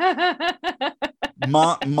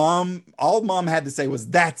 Mom, all mom had to say was,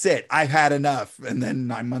 that's it. I've had enough. And then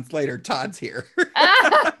 9 months later, Todd's here.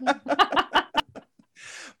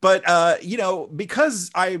 But,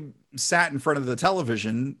 because I sat in front of the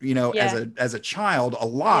television, as a child a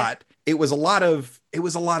lot, it was a lot of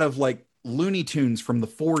like Looney Tunes from the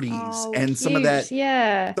 40s and some of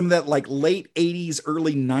that like late 80s,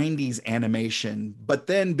 early 90s animation. But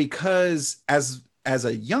then because as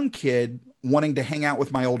a young kid wanting to hang out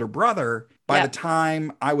with my older brother, by the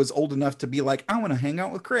time I was old enough to be like, I want to hang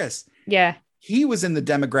out with Chris. Yeah. He was in the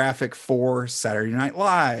demographic for Saturday Night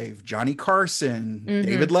Live, Johnny Carson,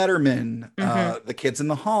 David Letterman, The Kids in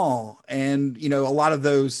the Hall, and, a lot of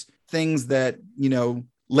those things that,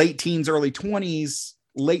 late teens, early 20s,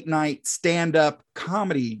 late night stand-up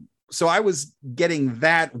comedy. So I was getting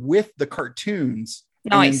that with the cartoons.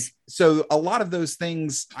 Nice. And so a lot of those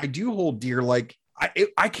things I do hold dear. Like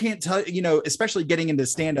I can't tell, especially getting into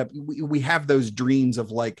stand-up, we have those dreams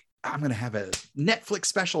of like, I'm going to have a Netflix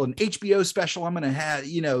special, an HBO special. I'm going to have,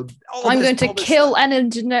 I'm going to kill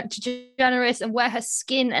Ellen DeGeneres and wear her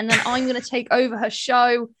skin, and then I'm going to take over her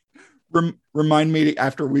show. Remind me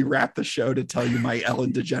after we wrap the show to tell you my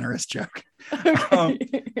Ellen DeGeneres joke.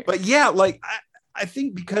 But yeah, like I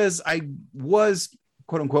think because I was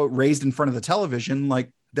quote unquote raised in front of the television,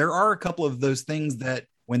 like there are a couple of those things that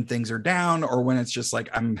when things are down or when it's just like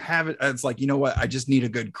it's like, you know what, I just need a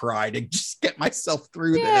good cry to just get myself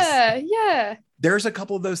through this. Yeah. There's a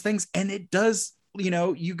couple of those things, and it does,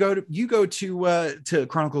 you go to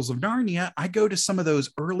Chronicles of Narnia. I go to some of those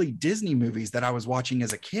early Disney movies that I was watching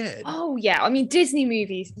as a kid. Oh yeah, I mean Disney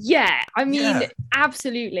movies. Yeah, I mean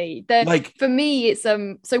absolutely. Like for me, it's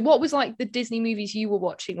So what was like the Disney movies you were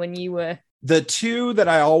watching when you were? The two that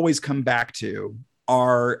I always come back to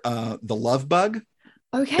are The Love Bug.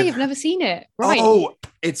 Okay, I've never seen it. Right. Oh,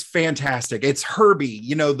 it's fantastic. It's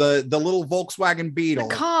Herbie, the little Volkswagen Beetle.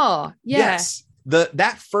 The car. Yeah. Yes.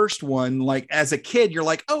 That first one, like as a kid, you're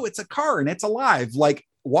like, oh, it's a car and it's alive. Like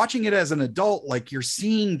watching it as an adult, like you're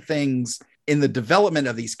seeing things in the development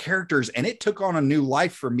of these characters, and it took on a new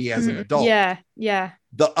life for me as an adult. Yeah. Yeah.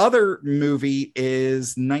 The other movie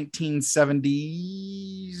is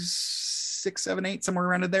 1976, 7, 8, somewhere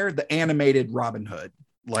around in there. The animated Robin Hood.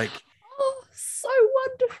 Like, so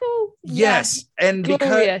wonderful. Yes. And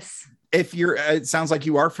glorious. Because it sounds like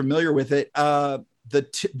you are familiar with it.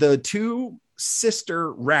 The two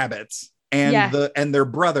sister rabbits and their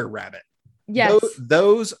brother rabbit. Yes.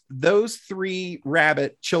 Those three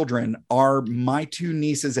rabbit children are my two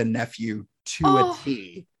nieces and nephew to a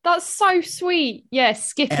T. That's so sweet. Yeah,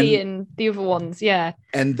 Skippy and the other ones. Yeah.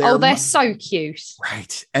 And they're so cute.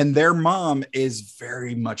 Right. And their mom is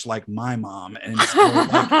very much like my mom. And so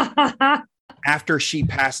like, after she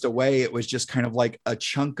passed away, it was just kind of like a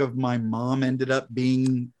chunk of my mom ended up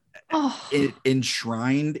being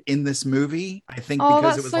enshrined in this movie. I think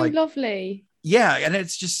because it was so like lovely. Yeah, and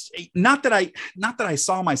it's just not that I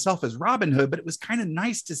saw myself as Robin Hood, but it was kind of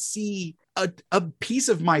nice to see a piece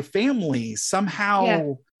of my family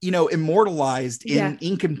somehow, immortalized in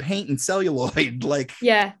ink and paint and celluloid. Like,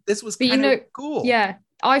 this was kind of cool. Yeah,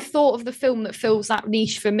 I've thought of the film that fills that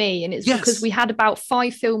niche for me, and it's because we had about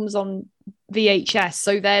 5 films on VHS,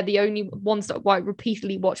 so they're the only ones that I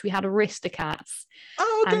repeatedly watched. We had Aristocats.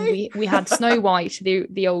 Oh, okay. And we had Snow White,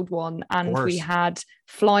 the old one, and we had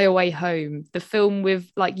Fly Away Home, the film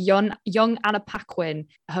with like young Anna Paquin.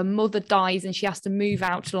 Her mother dies and she has to move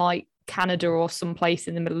out to like Canada or someplace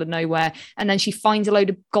in the middle of nowhere, and then she finds a load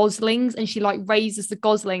of goslings and she like raises the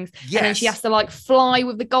goslings, and then she has to like fly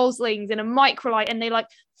with the goslings in a microlight, and they like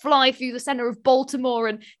fly through the center of Baltimore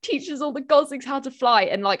and teaches all the goslings how to fly.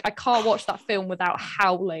 And like, I can't watch that film without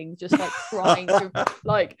howling, just like crying through,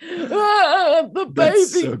 like, the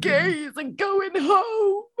baby gays and going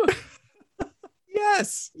home.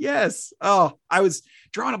 Yes. Oh, I was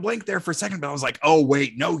drawing a blank there for a second, but I was like, oh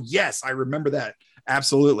wait, no, yes, I remember that.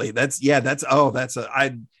 Absolutely. The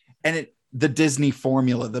Disney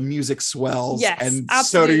formula, the music swells, and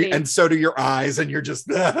absolutely. so do your eyes, and you're just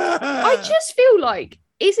I just feel like,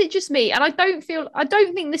 is it just me? And I don't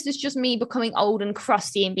think this is just me becoming old and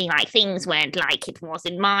crusty and being like, things weren't like it was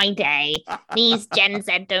in my day. These Gen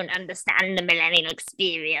Z don't understand the millennial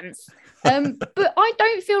experience. But I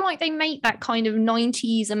don't feel like they make that kind of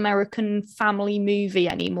 90s American family movie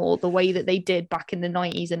anymore the way that they did back in the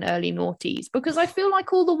 90s and early noughties, because I feel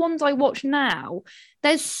like all the ones I watch now,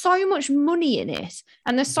 there's so much money in it,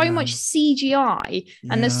 and there's so much CGI,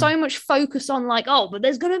 and there's so much focus on like, oh, but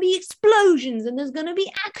there's going to be explosions and there's going to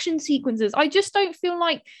be action sequences. I just don't feel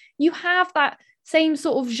like you have that same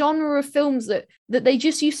sort of genre of films that they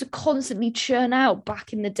just used to constantly churn out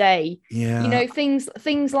back in the day.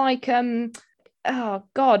 Things like oh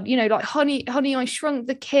god, like Honey I Shrunk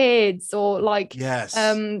the Kids, or like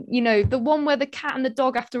the one where the cat and the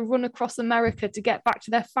dog have to run across America to get back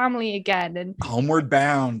to their family again, and Homeward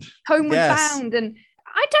Bound. And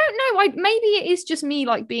I don't know, maybe it is just me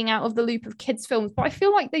like being out of the loop of kids films, but I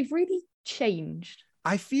feel like they've really changed.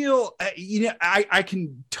 I feel, I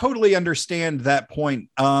can totally understand that point.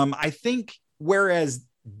 I think whereas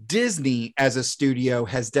Disney as a studio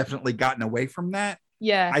has definitely gotten away from that.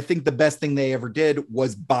 Yeah. I think the best thing they ever did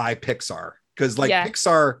was buy Pixar, because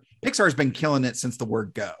Pixar's been killing it since the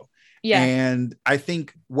word go. Yeah. And I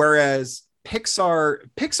think whereas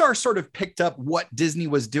Pixar sort of picked up what Disney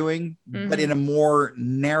was doing, but in a more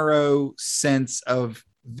narrow sense of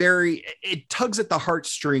it tugs at the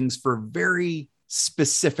heartstrings for very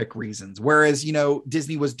specific reasons. Whereas,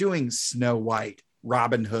 Disney was doing Snow White,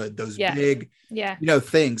 Robin Hood, those big,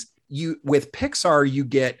 things. With Pixar, you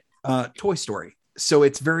get Toy Story. So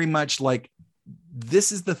it's very much like,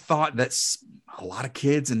 this is the thought that a lot of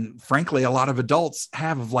kids and frankly, a lot of adults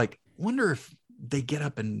have of like, wonder if they get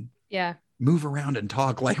up and move around and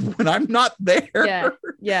talk like when I'm not there.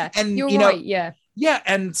 Yeah. And you're right. Yeah. Yeah.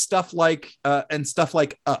 And stuff like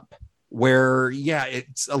Up, where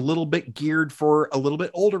it's a little bit geared for a little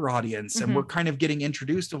bit older audience, and we're kind of getting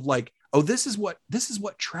introduced of like, oh, this is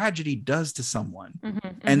what tragedy does to someone.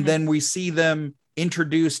 And then we see them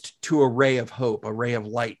introduced to a ray of hope, a ray of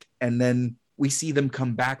light, and then we see them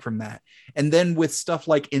come back from that. And then with stuff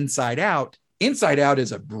like Inside Out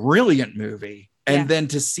is a brilliant movie, and then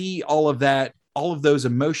to see all of those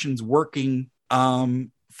emotions working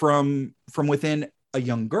from within a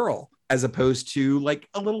young girl as opposed to like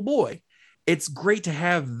a little boy. It's great to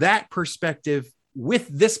have that perspective with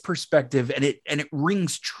this perspective, and it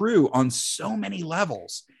rings true on so many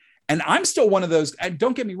levels. And I'm still one of those,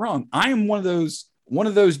 don't get me wrong, I am one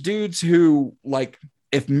of those dudes who, like,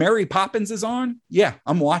 if Mary Poppins is on,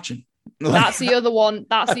 I'm watching. That's the other one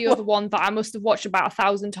that I must have watched about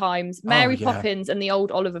 1,000 times. Mary Poppins and the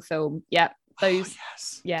old Oliver film. Those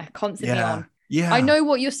constantly on. I know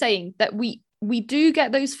what you're saying, that we do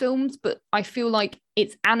get those films, but I feel like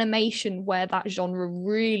it's animation where that genre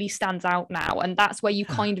really stands out now. And that's where you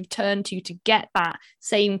kind of turn to get that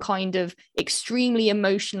same kind of extremely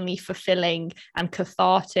emotionally fulfilling and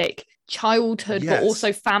cathartic childhood, but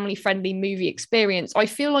also family-friendly movie experience. I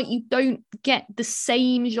feel like you don't get the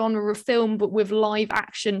same genre of film, but with live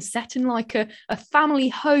action set in like a family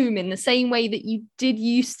home in the same way that you did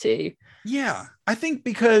used to. Yeah, I think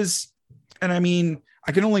because, and I mean,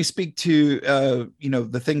 I can only speak to,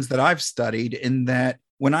 the things that I've studied, in that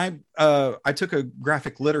when I took a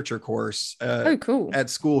graphic literature course at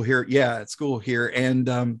school here.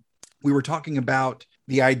 And we were talking about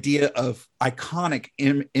the idea of iconic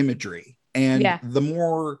imagery. And the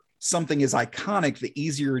more something is iconic, the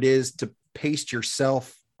easier it is to paste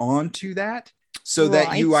yourself onto that. so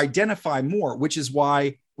that you identify more, which is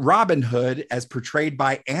why Robin Hood, as portrayed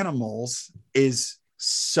by animals, is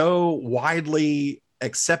so widely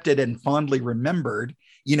accepted and fondly remembered.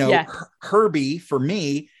 You know, Herbie, for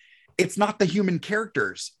me, it's not the human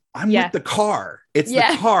characters. I'm with the car. It's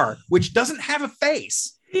the car, which doesn't have a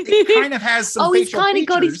face. It kind of has some. He's kind of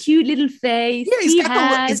got his cute little face.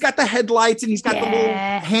 Yeah, he's got the headlights and he's got the little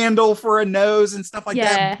handle for a nose and stuff like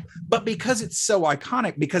that. But because it's so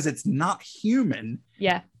iconic, because it's not human,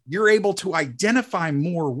 you're able to identify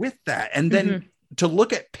more with that. And then to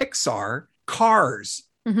look at Pixar, Cars,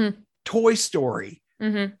 Toy Story,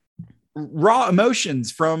 Raw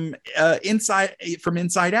Emotions from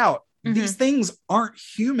Inside Out. These things aren't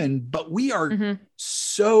human, but we are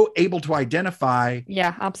so able to identify.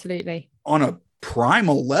 Yeah, absolutely. On a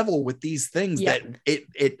primal level with these things that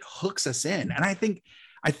it hooks us in. And I think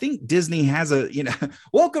Disney has a,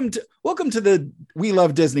 welcome to the We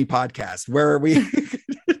Love Disney podcast, where we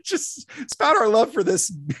just spout our love for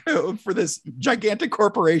this gigantic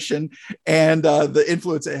corporation and the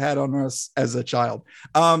influence it had on us as a child.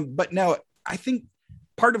 But no, I think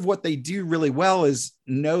part of what they do really well is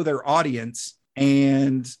know their audience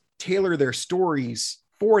and tailor their stories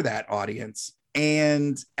for that audience.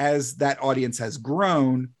 And as that audience has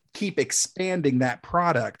grown, keep expanding that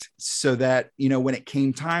product so that, when it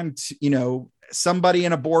came time to, somebody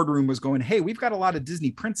in a boardroom was going, hey, we've got a lot of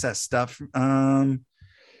Disney princess stuff.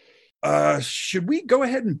 Should we go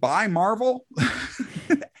ahead and buy Marvel?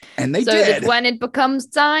 And they did. That when it becomes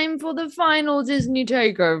time for the final Disney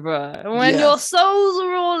takeover, when your souls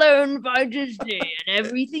are all owned by Disney and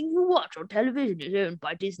everything you watch on television is owned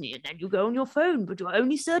by Disney, and then you go on your phone, but your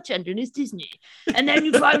only search engine is Disney, and then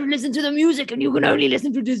you try to listen to the music and you can only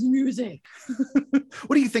listen to Disney music.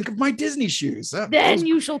 What do you think of my Disney shoes? Then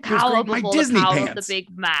you shall cower before the power of the big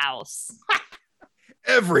mouse.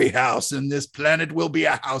 Every house in this planet will be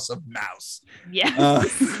a house of mouse. Yeah.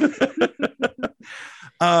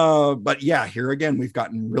 But yeah, here again, we've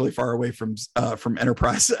gotten really far away from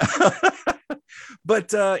Enterprise.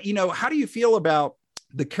 But how do you feel about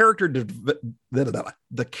the character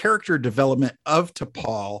development of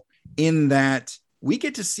T'Pol, in that we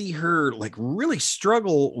get to see her like really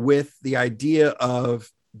struggle with the idea of,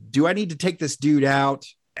 do I need to take this dude out?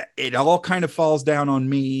 It all kind of falls down on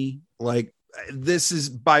me. Like, this is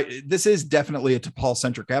definitely a T'Pol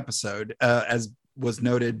centric episode, as was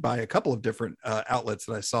noted by a couple of different outlets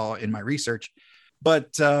that I saw in my research.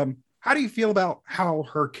 But how do you feel about how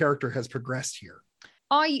her character has progressed here?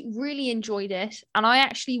 I really enjoyed it, and I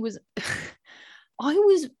actually was I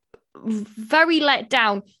was very let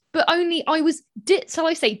down, but only I was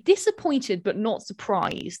disappointed but not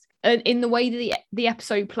surprised in the way that the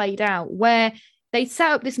episode played out, where they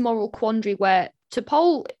set up this moral quandary where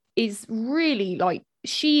T'Pol is really like,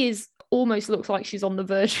 she is almost looks like she's on the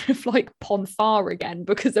verge of like Ponfar again,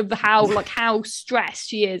 because of how stressed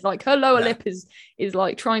she is. Like, her lower lip is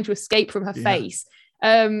like trying to escape from her face.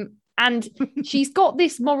 And she's got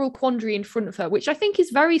this moral quandary in front of her, which I think is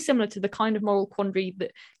very similar to the kind of moral quandary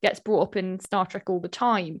that gets brought up in Star Trek all the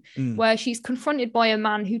time, where she's confronted by a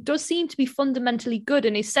man who does seem to be fundamentally good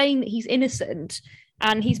and is saying that he's innocent.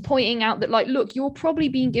 And he's pointing out that, like, look, you're probably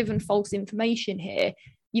being given false information here.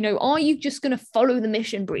 Are you just going to follow the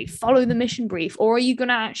mission brief, or are you going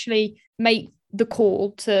to actually make the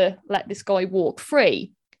call to let this guy walk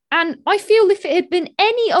free? And I feel if it had been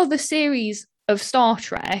any other series of Star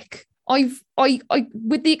Trek, I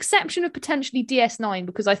with the exception of potentially DS9,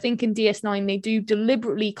 because I think in DS9 they do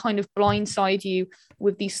deliberately kind of blindside you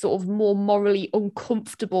with these sort of more morally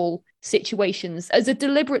uncomfortable situations as a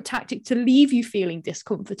deliberate tactic to leave you feeling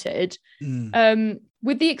discomforted.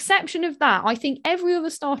 With the exception of that, I think every other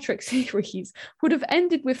Star Trek series would have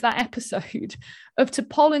ended with that episode of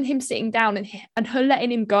T'Pol and him sitting down and her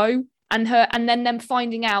letting him go, and then them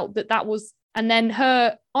finding out that was, and then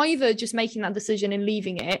her either just making that decision and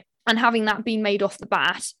leaving it and having that been made off the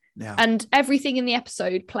bat, and everything in the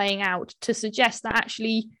episode playing out to suggest that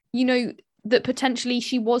actually, that potentially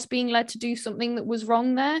she was being led to do something that was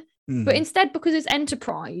wrong there. But instead, because it's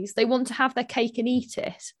Enterprise, they want to have their cake and eat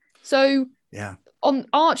it. So on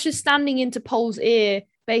Archer standing into T'Pol's ear,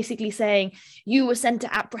 basically saying, you were sent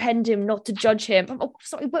to apprehend him, not to judge him. Oh,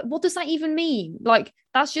 sorry, but what does that even mean? Like,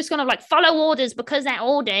 that's just kind of like, follow orders because they're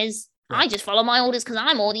orders. I just follow my orders because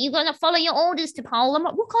I'm order. You're going to follow your orders, T'Pol. I'm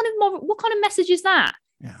like, what kind of message is that?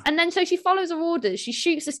 Yeah. And then so she follows her orders. She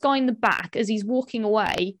shoots this guy in the back as he's walking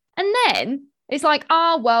away. And then It's like,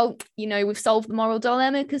 well, we've solved the moral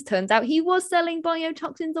dilemma because turns out he was selling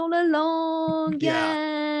biotoxins all along.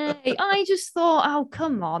 Yeah. Yay. I just thought, oh,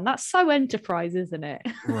 come on. That's so Enterprise, isn't it?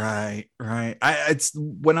 Right. It's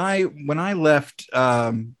when I left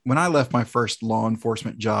my first law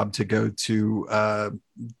enforcement job to go to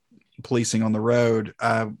policing on the road,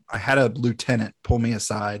 I had a lieutenant pull me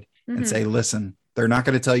aside and say, listen, they're not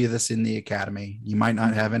going to tell you this in the academy. You might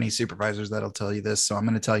not have any supervisors that'll tell you this. So I'm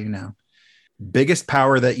going to tell you now. Biggest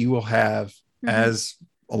power that you will have as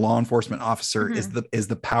a law enforcement officer is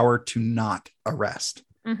the power to not arrest.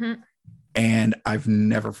 And I've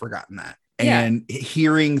never forgotten that. Yeah. And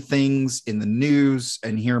hearing things in the news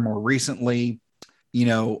and here more recently,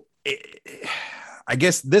 I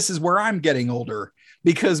guess this is where I'm getting older,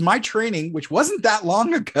 because my training, which wasn't that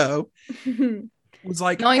long ago, was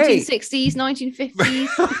like 1960s, 1950s.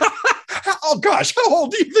 Oh gosh, how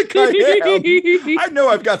old do you think I am? I know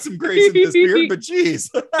I've got some grace in this beard, but geez.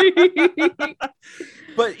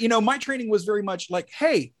 But my training was very much like,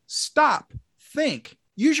 hey, stop, think,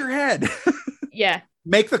 use your head. Yeah.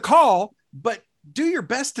 Make the call, but do your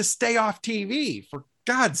best to stay off TV, for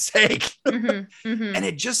God's sake. And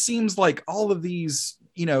it just seems like all of these,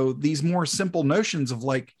 these more simple notions of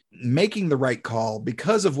like making the right call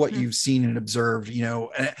because of what you've seen and observed,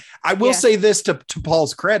 and I will say this to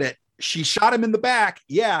Paul's credit. She shot him in the back.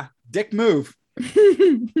 Yeah. Dick move.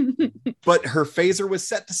 But her phaser was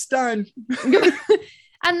set to stun.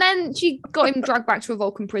 And then she got him dragged back to a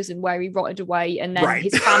Vulcan prison where he rotted away, and then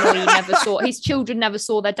his family his children never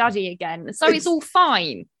saw their daddy again. So it's all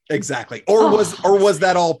fine. Exactly. Or was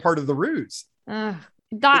that all part of the ruse?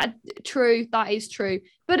 That is true.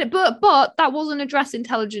 But that wasn't addressed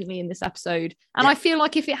intelligently in this episode. And I feel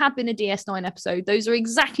like if it had been a DS9 episode, those are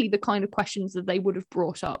exactly the kind of questions that they would have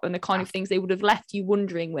brought up and the kind of things they would have left you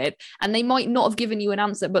wondering with. And they might not have given you an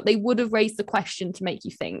answer, but they would have raised the question to make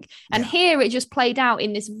you think. And here it just played out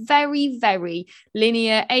in this very, very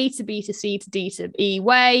linear A to B to C to D to E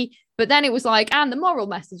way. But then it was like, and the moral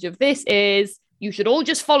message of this is, you should all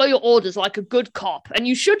just follow your orders like a good cop, and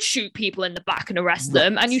you should shoot people in the back and arrest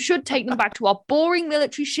them, and you should take them back to our boring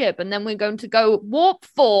military ship, and then we're going to go warp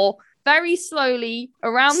 4 very slowly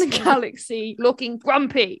around the galaxy looking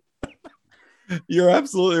grumpy. You're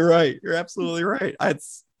absolutely right.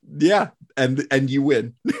 And you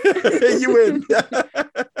win. You win.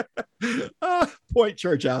 Point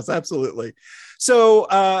Churchhouse, absolutely.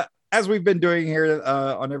 So as we've been doing here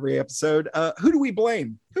on every episode, who do we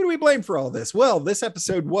blame? Who do we blame for all this? Well, this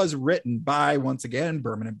episode was written by, once again,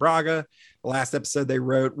 Berman and Braga. The last episode they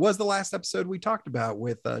wrote was the last episode we talked about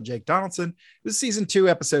with Jake Donaldson. It was season 2,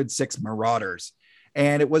 episode 6, Marauders.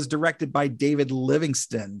 And it was directed by David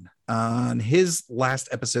Livingston. His last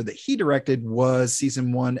episode that he directed was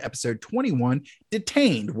season 1, episode 21,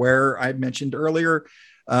 Detained, where I mentioned earlier,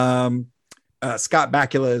 Scott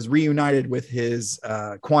Bakula is reunited with his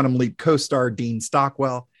Quantum Leap co-star Dean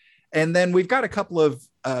Stockwell. And then we've got a couple of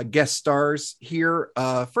guest stars here.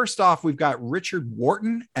 First off, we've got Richard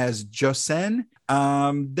Wharton as Josen.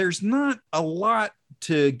 There's not a lot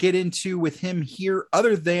to get into with him here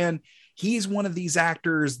other than he's one of these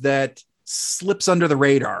actors that slips under the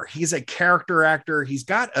radar. He's a character actor. He's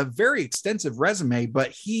got a very extensive resume,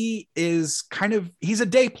 but he's a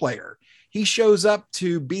day player. He shows up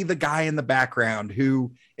to be the guy in the background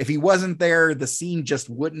who, if he wasn't there, the scene just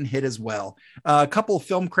wouldn't hit as well. A couple of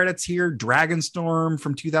film credits here, Dragonstorm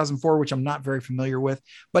from 2004, which I'm not very familiar with,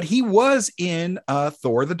 but he was in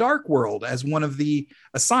Thor: The Dark World as one of the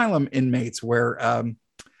asylum inmates where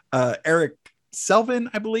Eric Selvin,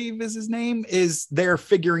 I believe is his name, is there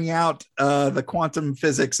figuring out the quantum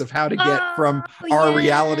physics of how to get from our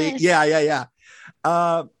reality. Yeah.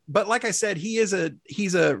 But like I said, he's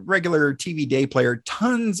a regular TV day player,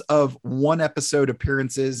 tons of one episode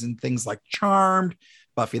appearances and things like Charmed,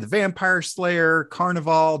 Buffy the Vampire Slayer,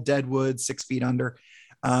 Carnival, Deadwood, 6 Feet Under.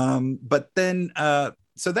 But then,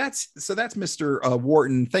 so that's Mr.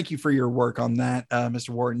 Wharton. Thank you for your work on that. Mr.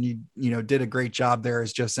 Wharton, you did a great job there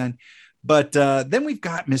as Josen. But then we've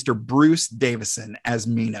got Mr. Bruce Davison as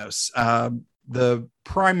Minos, the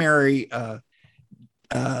primary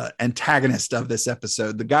antagonist of this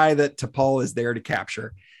episode, the guy that T'Pol is there to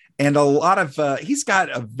capture. And a lot of he's got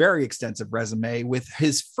a very extensive resume, with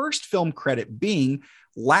his first film credit being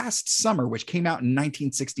Last Summer, which came out in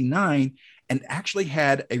 1969 and actually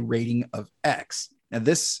had a rating of X. Now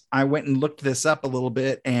this, I went and looked this up a little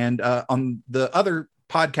bit, and on the other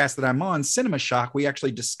podcast that I'm on, Cinema Shock, we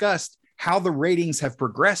actually discussed how the ratings have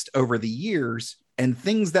progressed over the years, and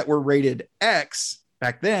things that were rated X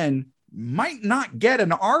back then might not get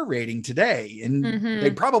an R rating today, and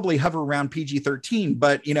they probably hover around PG-13.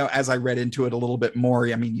 But, you know, as I read into it a little bit more,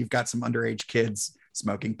 I mean, you've got some underage kids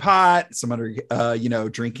smoking pot, some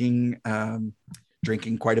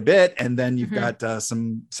drinking quite a bit. And then you've got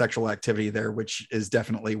some sexual activity there, which is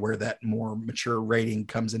definitely where that more mature rating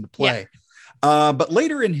comes into play. Yeah. But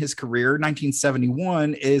later in his career,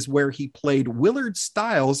 1971 is where he played Willard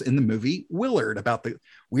Stiles in the movie Willard, about the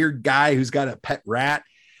weird guy who's got a pet rat.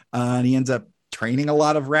 And he ends up training a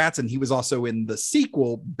lot of rats. And he was also in the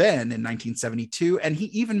sequel, Ben, in 1972. And he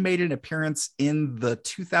even made an appearance in the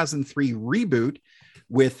 2003 reboot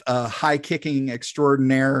with high kicking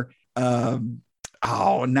extraordinaire. Now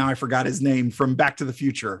I forgot his name, from Back to the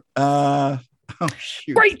Future.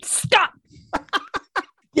 Great Scott.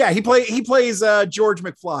 Yeah, he plays George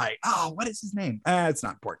McFly. Oh, what is his name? It's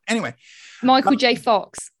not important. Anyway, Michael J.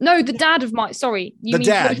 Fox. No, the dad of Mike. Sorry, you mean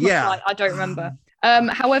dad? George McFly? I don't remember.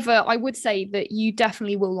 However, I would say that you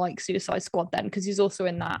definitely will like Suicide Squad then, because he's also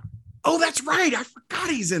in that. Oh, that's right. I forgot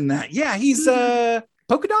he's in that. Yeah, he's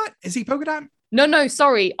Polka Dot. Is he Polka Dot? No,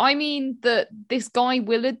 sorry. I mean this guy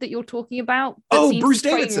Willard that you're talking about. Oh, Bruce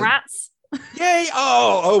Davidson. Rats. Yay!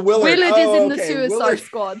 Oh, Willard. Willard is in the Suicide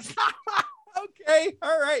Squad. Okay,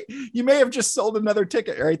 all right. You may have just sold another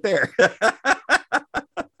ticket right there.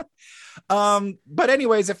 But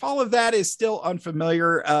anyways, if all of that is still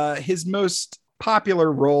unfamiliar, his most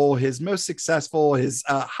popular role, his most successful, his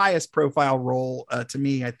highest profile role, to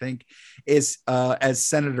me, I think, is as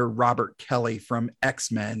Senator Robert Kelly from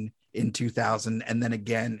X-Men in 2000, and then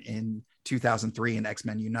again in 2003 in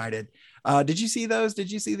X-Men United. Did you see those? Did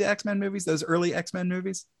you see the X-Men movies, those early X-Men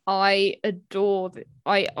movies? I adore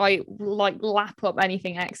I like lap up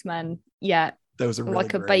anything X-Men. Yeah. Those are really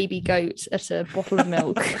like great. A baby goat at a bottle of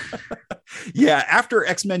milk. Yeah. After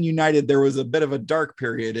X-Men United, there was a bit of a dark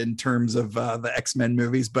period in terms of the X-Men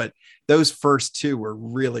movies, but those first two were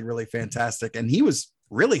really, really fantastic. And he was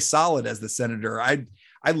really solid as the Senator.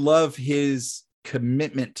 I love his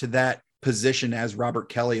commitment to that position as Robert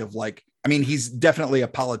Kelly of like, I mean, he's definitely a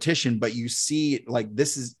politician, but you see like,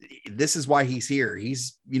 this is why he's here.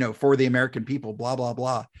 He's, for the American people, blah, blah,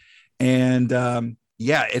 blah. And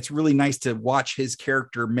yeah, it's really nice to watch his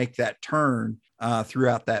character make that turn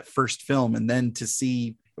throughout that first film. And then to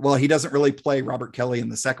see, well, he doesn't really play Robert Kelly in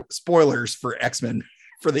the second, spoilers for X-Men,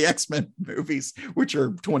 for the X-Men movies, which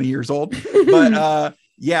are 20 years old. But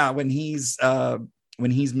yeah, when he's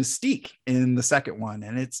Mystique in the second one,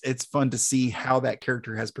 and it's fun to see how that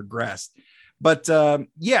character has progressed. But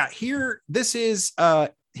yeah, here, this is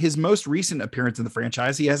his most recent appearance in the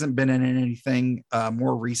franchise. He hasn't been in anything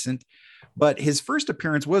more recent, but his first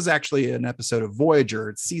appearance was actually an episode of Voyager.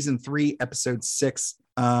 It's season 3, episode 6,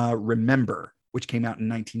 Remember, which came out in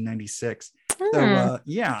 1996. So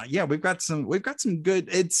yeah, we've got some good.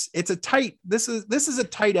 It's a tight. This is a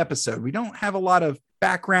tight episode. We don't have a lot of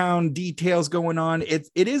background details going on. It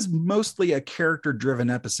is mostly a character driven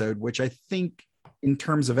episode, which I think in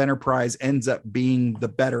terms of Enterprise ends up being the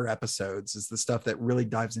better episodes. Is the stuff that really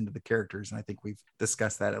dives into the characters, and I think we've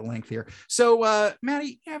discussed that at length here. So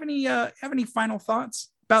Maddie, you have any final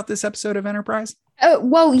thoughts about this episode of Enterprise?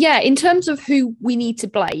 Well, yeah, in terms of who we need to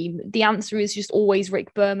blame, the answer is just always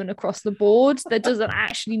Rick Berman across the board. There doesn't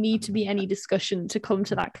actually need to be any discussion to come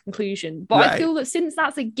to that conclusion. But right. I feel that since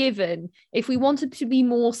that's a given, if we wanted to be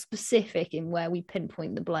more specific in where we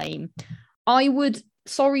pinpoint the blame, I would,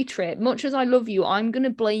 sorry, Trip, much as I love you, I'm going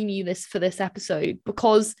to blame you for this episode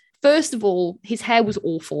because, first of all, his hair was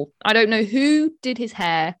awful. I don't know who did his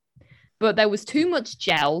hair, but there was too much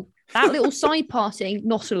gel. That little side parting,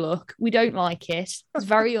 not a look. We don't like it. It's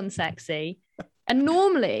very unsexy. And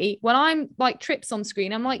normally when I'm like Trips on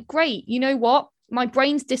screen, I'm like, great, you know what? My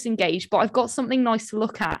brain's disengaged, but I've got something nice to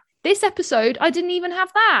look at. This episode, I didn't even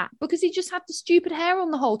have that because he just had the stupid hair on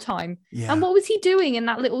the whole time. Yeah. And what was he doing in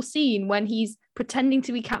that little scene when he's pretending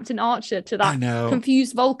to be Captain Archer to that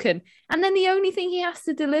confused Vulcan? And then the only thing he has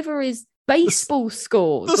to deliver is baseball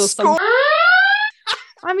scores or something.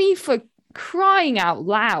 I mean, for crying out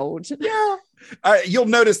loud. Yeah. You'll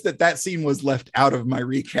notice that scene was left out of my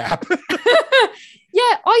recap.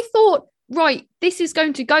 Yeah, I thought, right, this is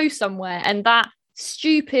going to go somewhere, and that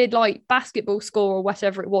stupid like basketball score or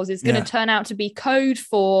whatever it was is going to turn out to be code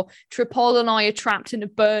for Tripol and I are trapped in a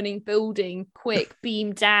burning building, quick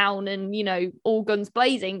beam down and all guns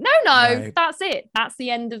blazing. No, right. That's it. That's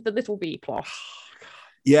the end of the little B plot.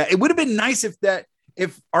 Yeah, it would have been nice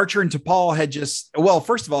if Archer and T'Pol had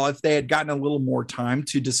first of all, if they had gotten a little more time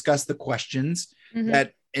to discuss the questions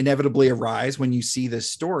that inevitably arise when you see this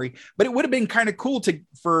story. But it would have been kind of cool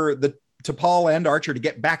for the T'Pol and Archer to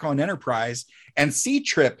get back on Enterprise and see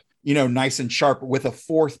Trip nice and sharp with a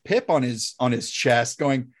 4th pip on his chest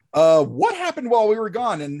going, what happened while we were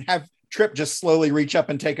gone? And have Trip just slowly reach up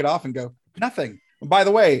and take it off and go, nothing. By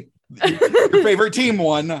the way, your favorite team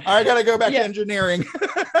won. I got to go back to engineering.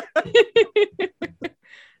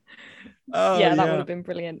 That would have been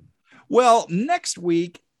brilliant. Well, next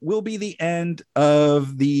week will be the end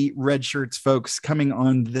of the Red Shirts folks coming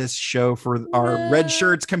on this show for our Red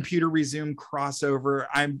Shirts Computer Resume crossover.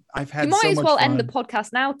 I've had you might so as much well fun. end the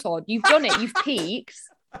podcast now, Todd. You've done it. You've peaked.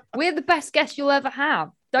 We're the best guests you'll ever have.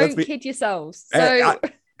 Don't kid yourselves. So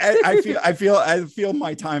I feel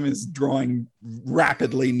my time is drawing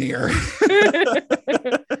rapidly near.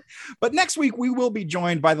 But next week, we will be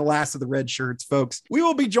joined by the last of the Red Shirts, folks. We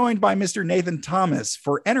will be joined by Mr. Nathan Thomas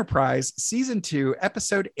for Enterprise Season 2,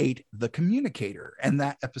 Episode 8, The Communicator. And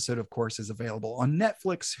that episode, of course, is available on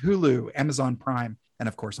Netflix, Hulu, Amazon Prime, and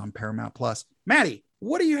of course on Paramount Plus. Maddie,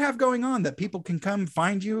 what do you have going on that people can come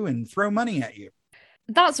find you and throw money at you?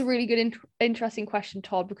 That's a really good, interesting question,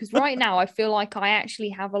 Todd, because right now I feel like I actually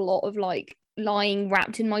have a lot of lying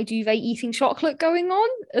wrapped in my duvet eating chocolate going on,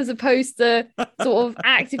 as opposed to sort of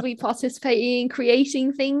actively participating in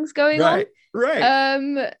creating things going on.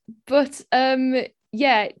 Right.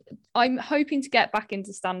 Yeah, I'm hoping to get back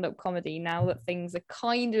into stand-up comedy now that things are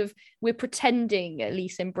we're pretending, at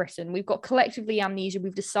least in Britain. We've got collectively amnesia.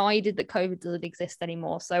 We've decided that COVID doesn't exist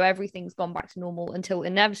anymore. So everything's gone back to normal until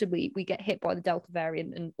inevitably we get hit by the Delta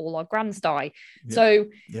variant and all our grands die. Yep. So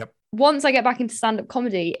yep. Once I get back into stand-up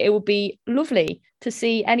comedy, it will be lovely to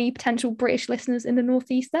see any potential British listeners in the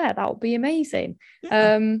Northeast there. That would be amazing.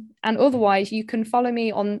 Yeah. And otherwise, you can follow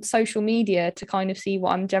me on social media to kind of see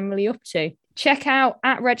what I'm generally up to. Check out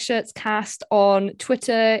 @RedShirtsCast on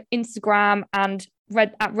Twitter, Instagram, and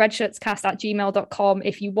at redshirtscast@gmail.com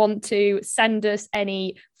if you want to send us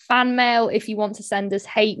any fan mail. If you want to send us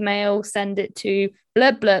hate mail, send it to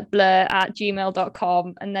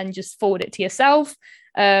blurblurblur@gmail.com and then just forward it to yourself.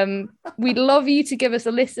 We'd love you to give us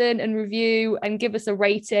a listen and review and give us a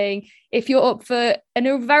rating. If you're up for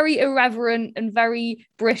a very irreverent and very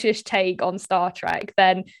British take on Star Trek,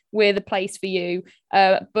 then we're the place for you.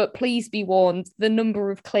 But please be warned, the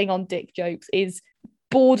number of Klingon dick jokes is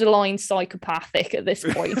borderline psychopathic at this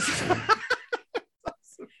point.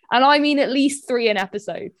 And I mean at least 3 an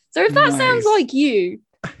episode. So if that sounds like you,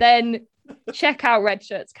 then check out Red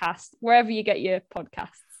Shirts Cast wherever you get your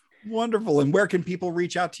podcasts. Wonderful. And where can people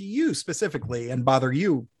reach out to you specifically and bother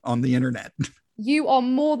you on the internet? You are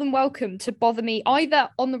more than welcome to bother me either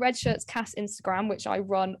on the Red Shirts Cast Instagram, which I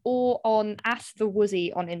run, or on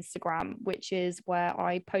 @thewoozy on Instagram, which is where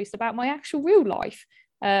I post about my actual real life.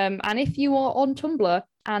 And if you are on Tumblr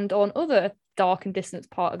and on other dark and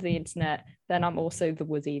distant part of the internet, then I'm also the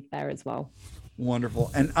Woozy there as well.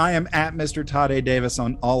 Wonderful. And I am at Mr. Todd A. Davis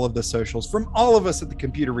on all of the socials. From all of us at the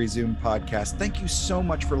Computer Resume podcast, thank you so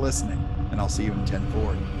much for listening, and I'll see you in 10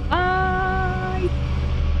 forward. Bye.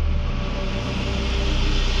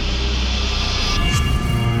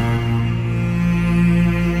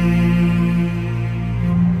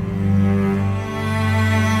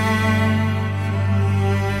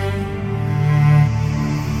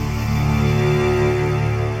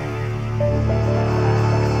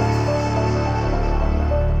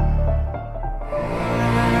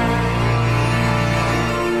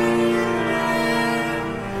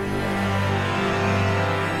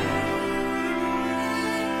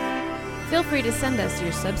 Feel free to send us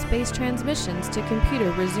your subspace transmissions to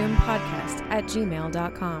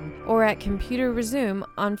computerresumepodcast@gmail.com or at Computer Resume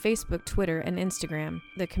on Facebook, Twitter, and Instagram.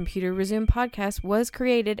 The Computer Resume podcast was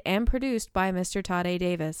created and produced by Mr. Todd A.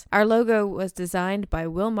 Davis. Our logo was designed by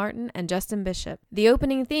Will Martin and Justin Bishop. The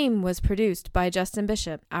opening theme was produced by Justin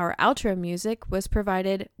Bishop. Our outro music was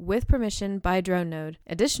provided with permission by Drone Node.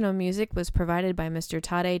 Additional music was provided by Mr.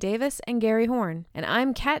 Todd A. Davis and Gary Horn. And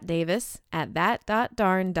I'm Kat Davis at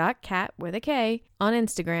that.darn.cat with a K on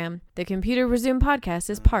Instagram. The Computer Resume podcast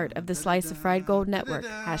is part of the Slice of Fried Gold Network.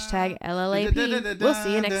 #LLAP. We'll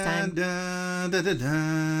see you next time.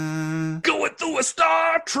 Going through a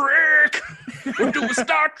Star Trek. We're doing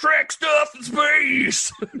Star Trek stuff in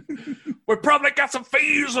space. We probably got some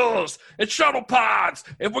phasers and shuttle pods,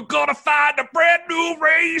 and we're gonna find a brand new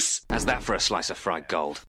race. How's that for a slice of fried gold?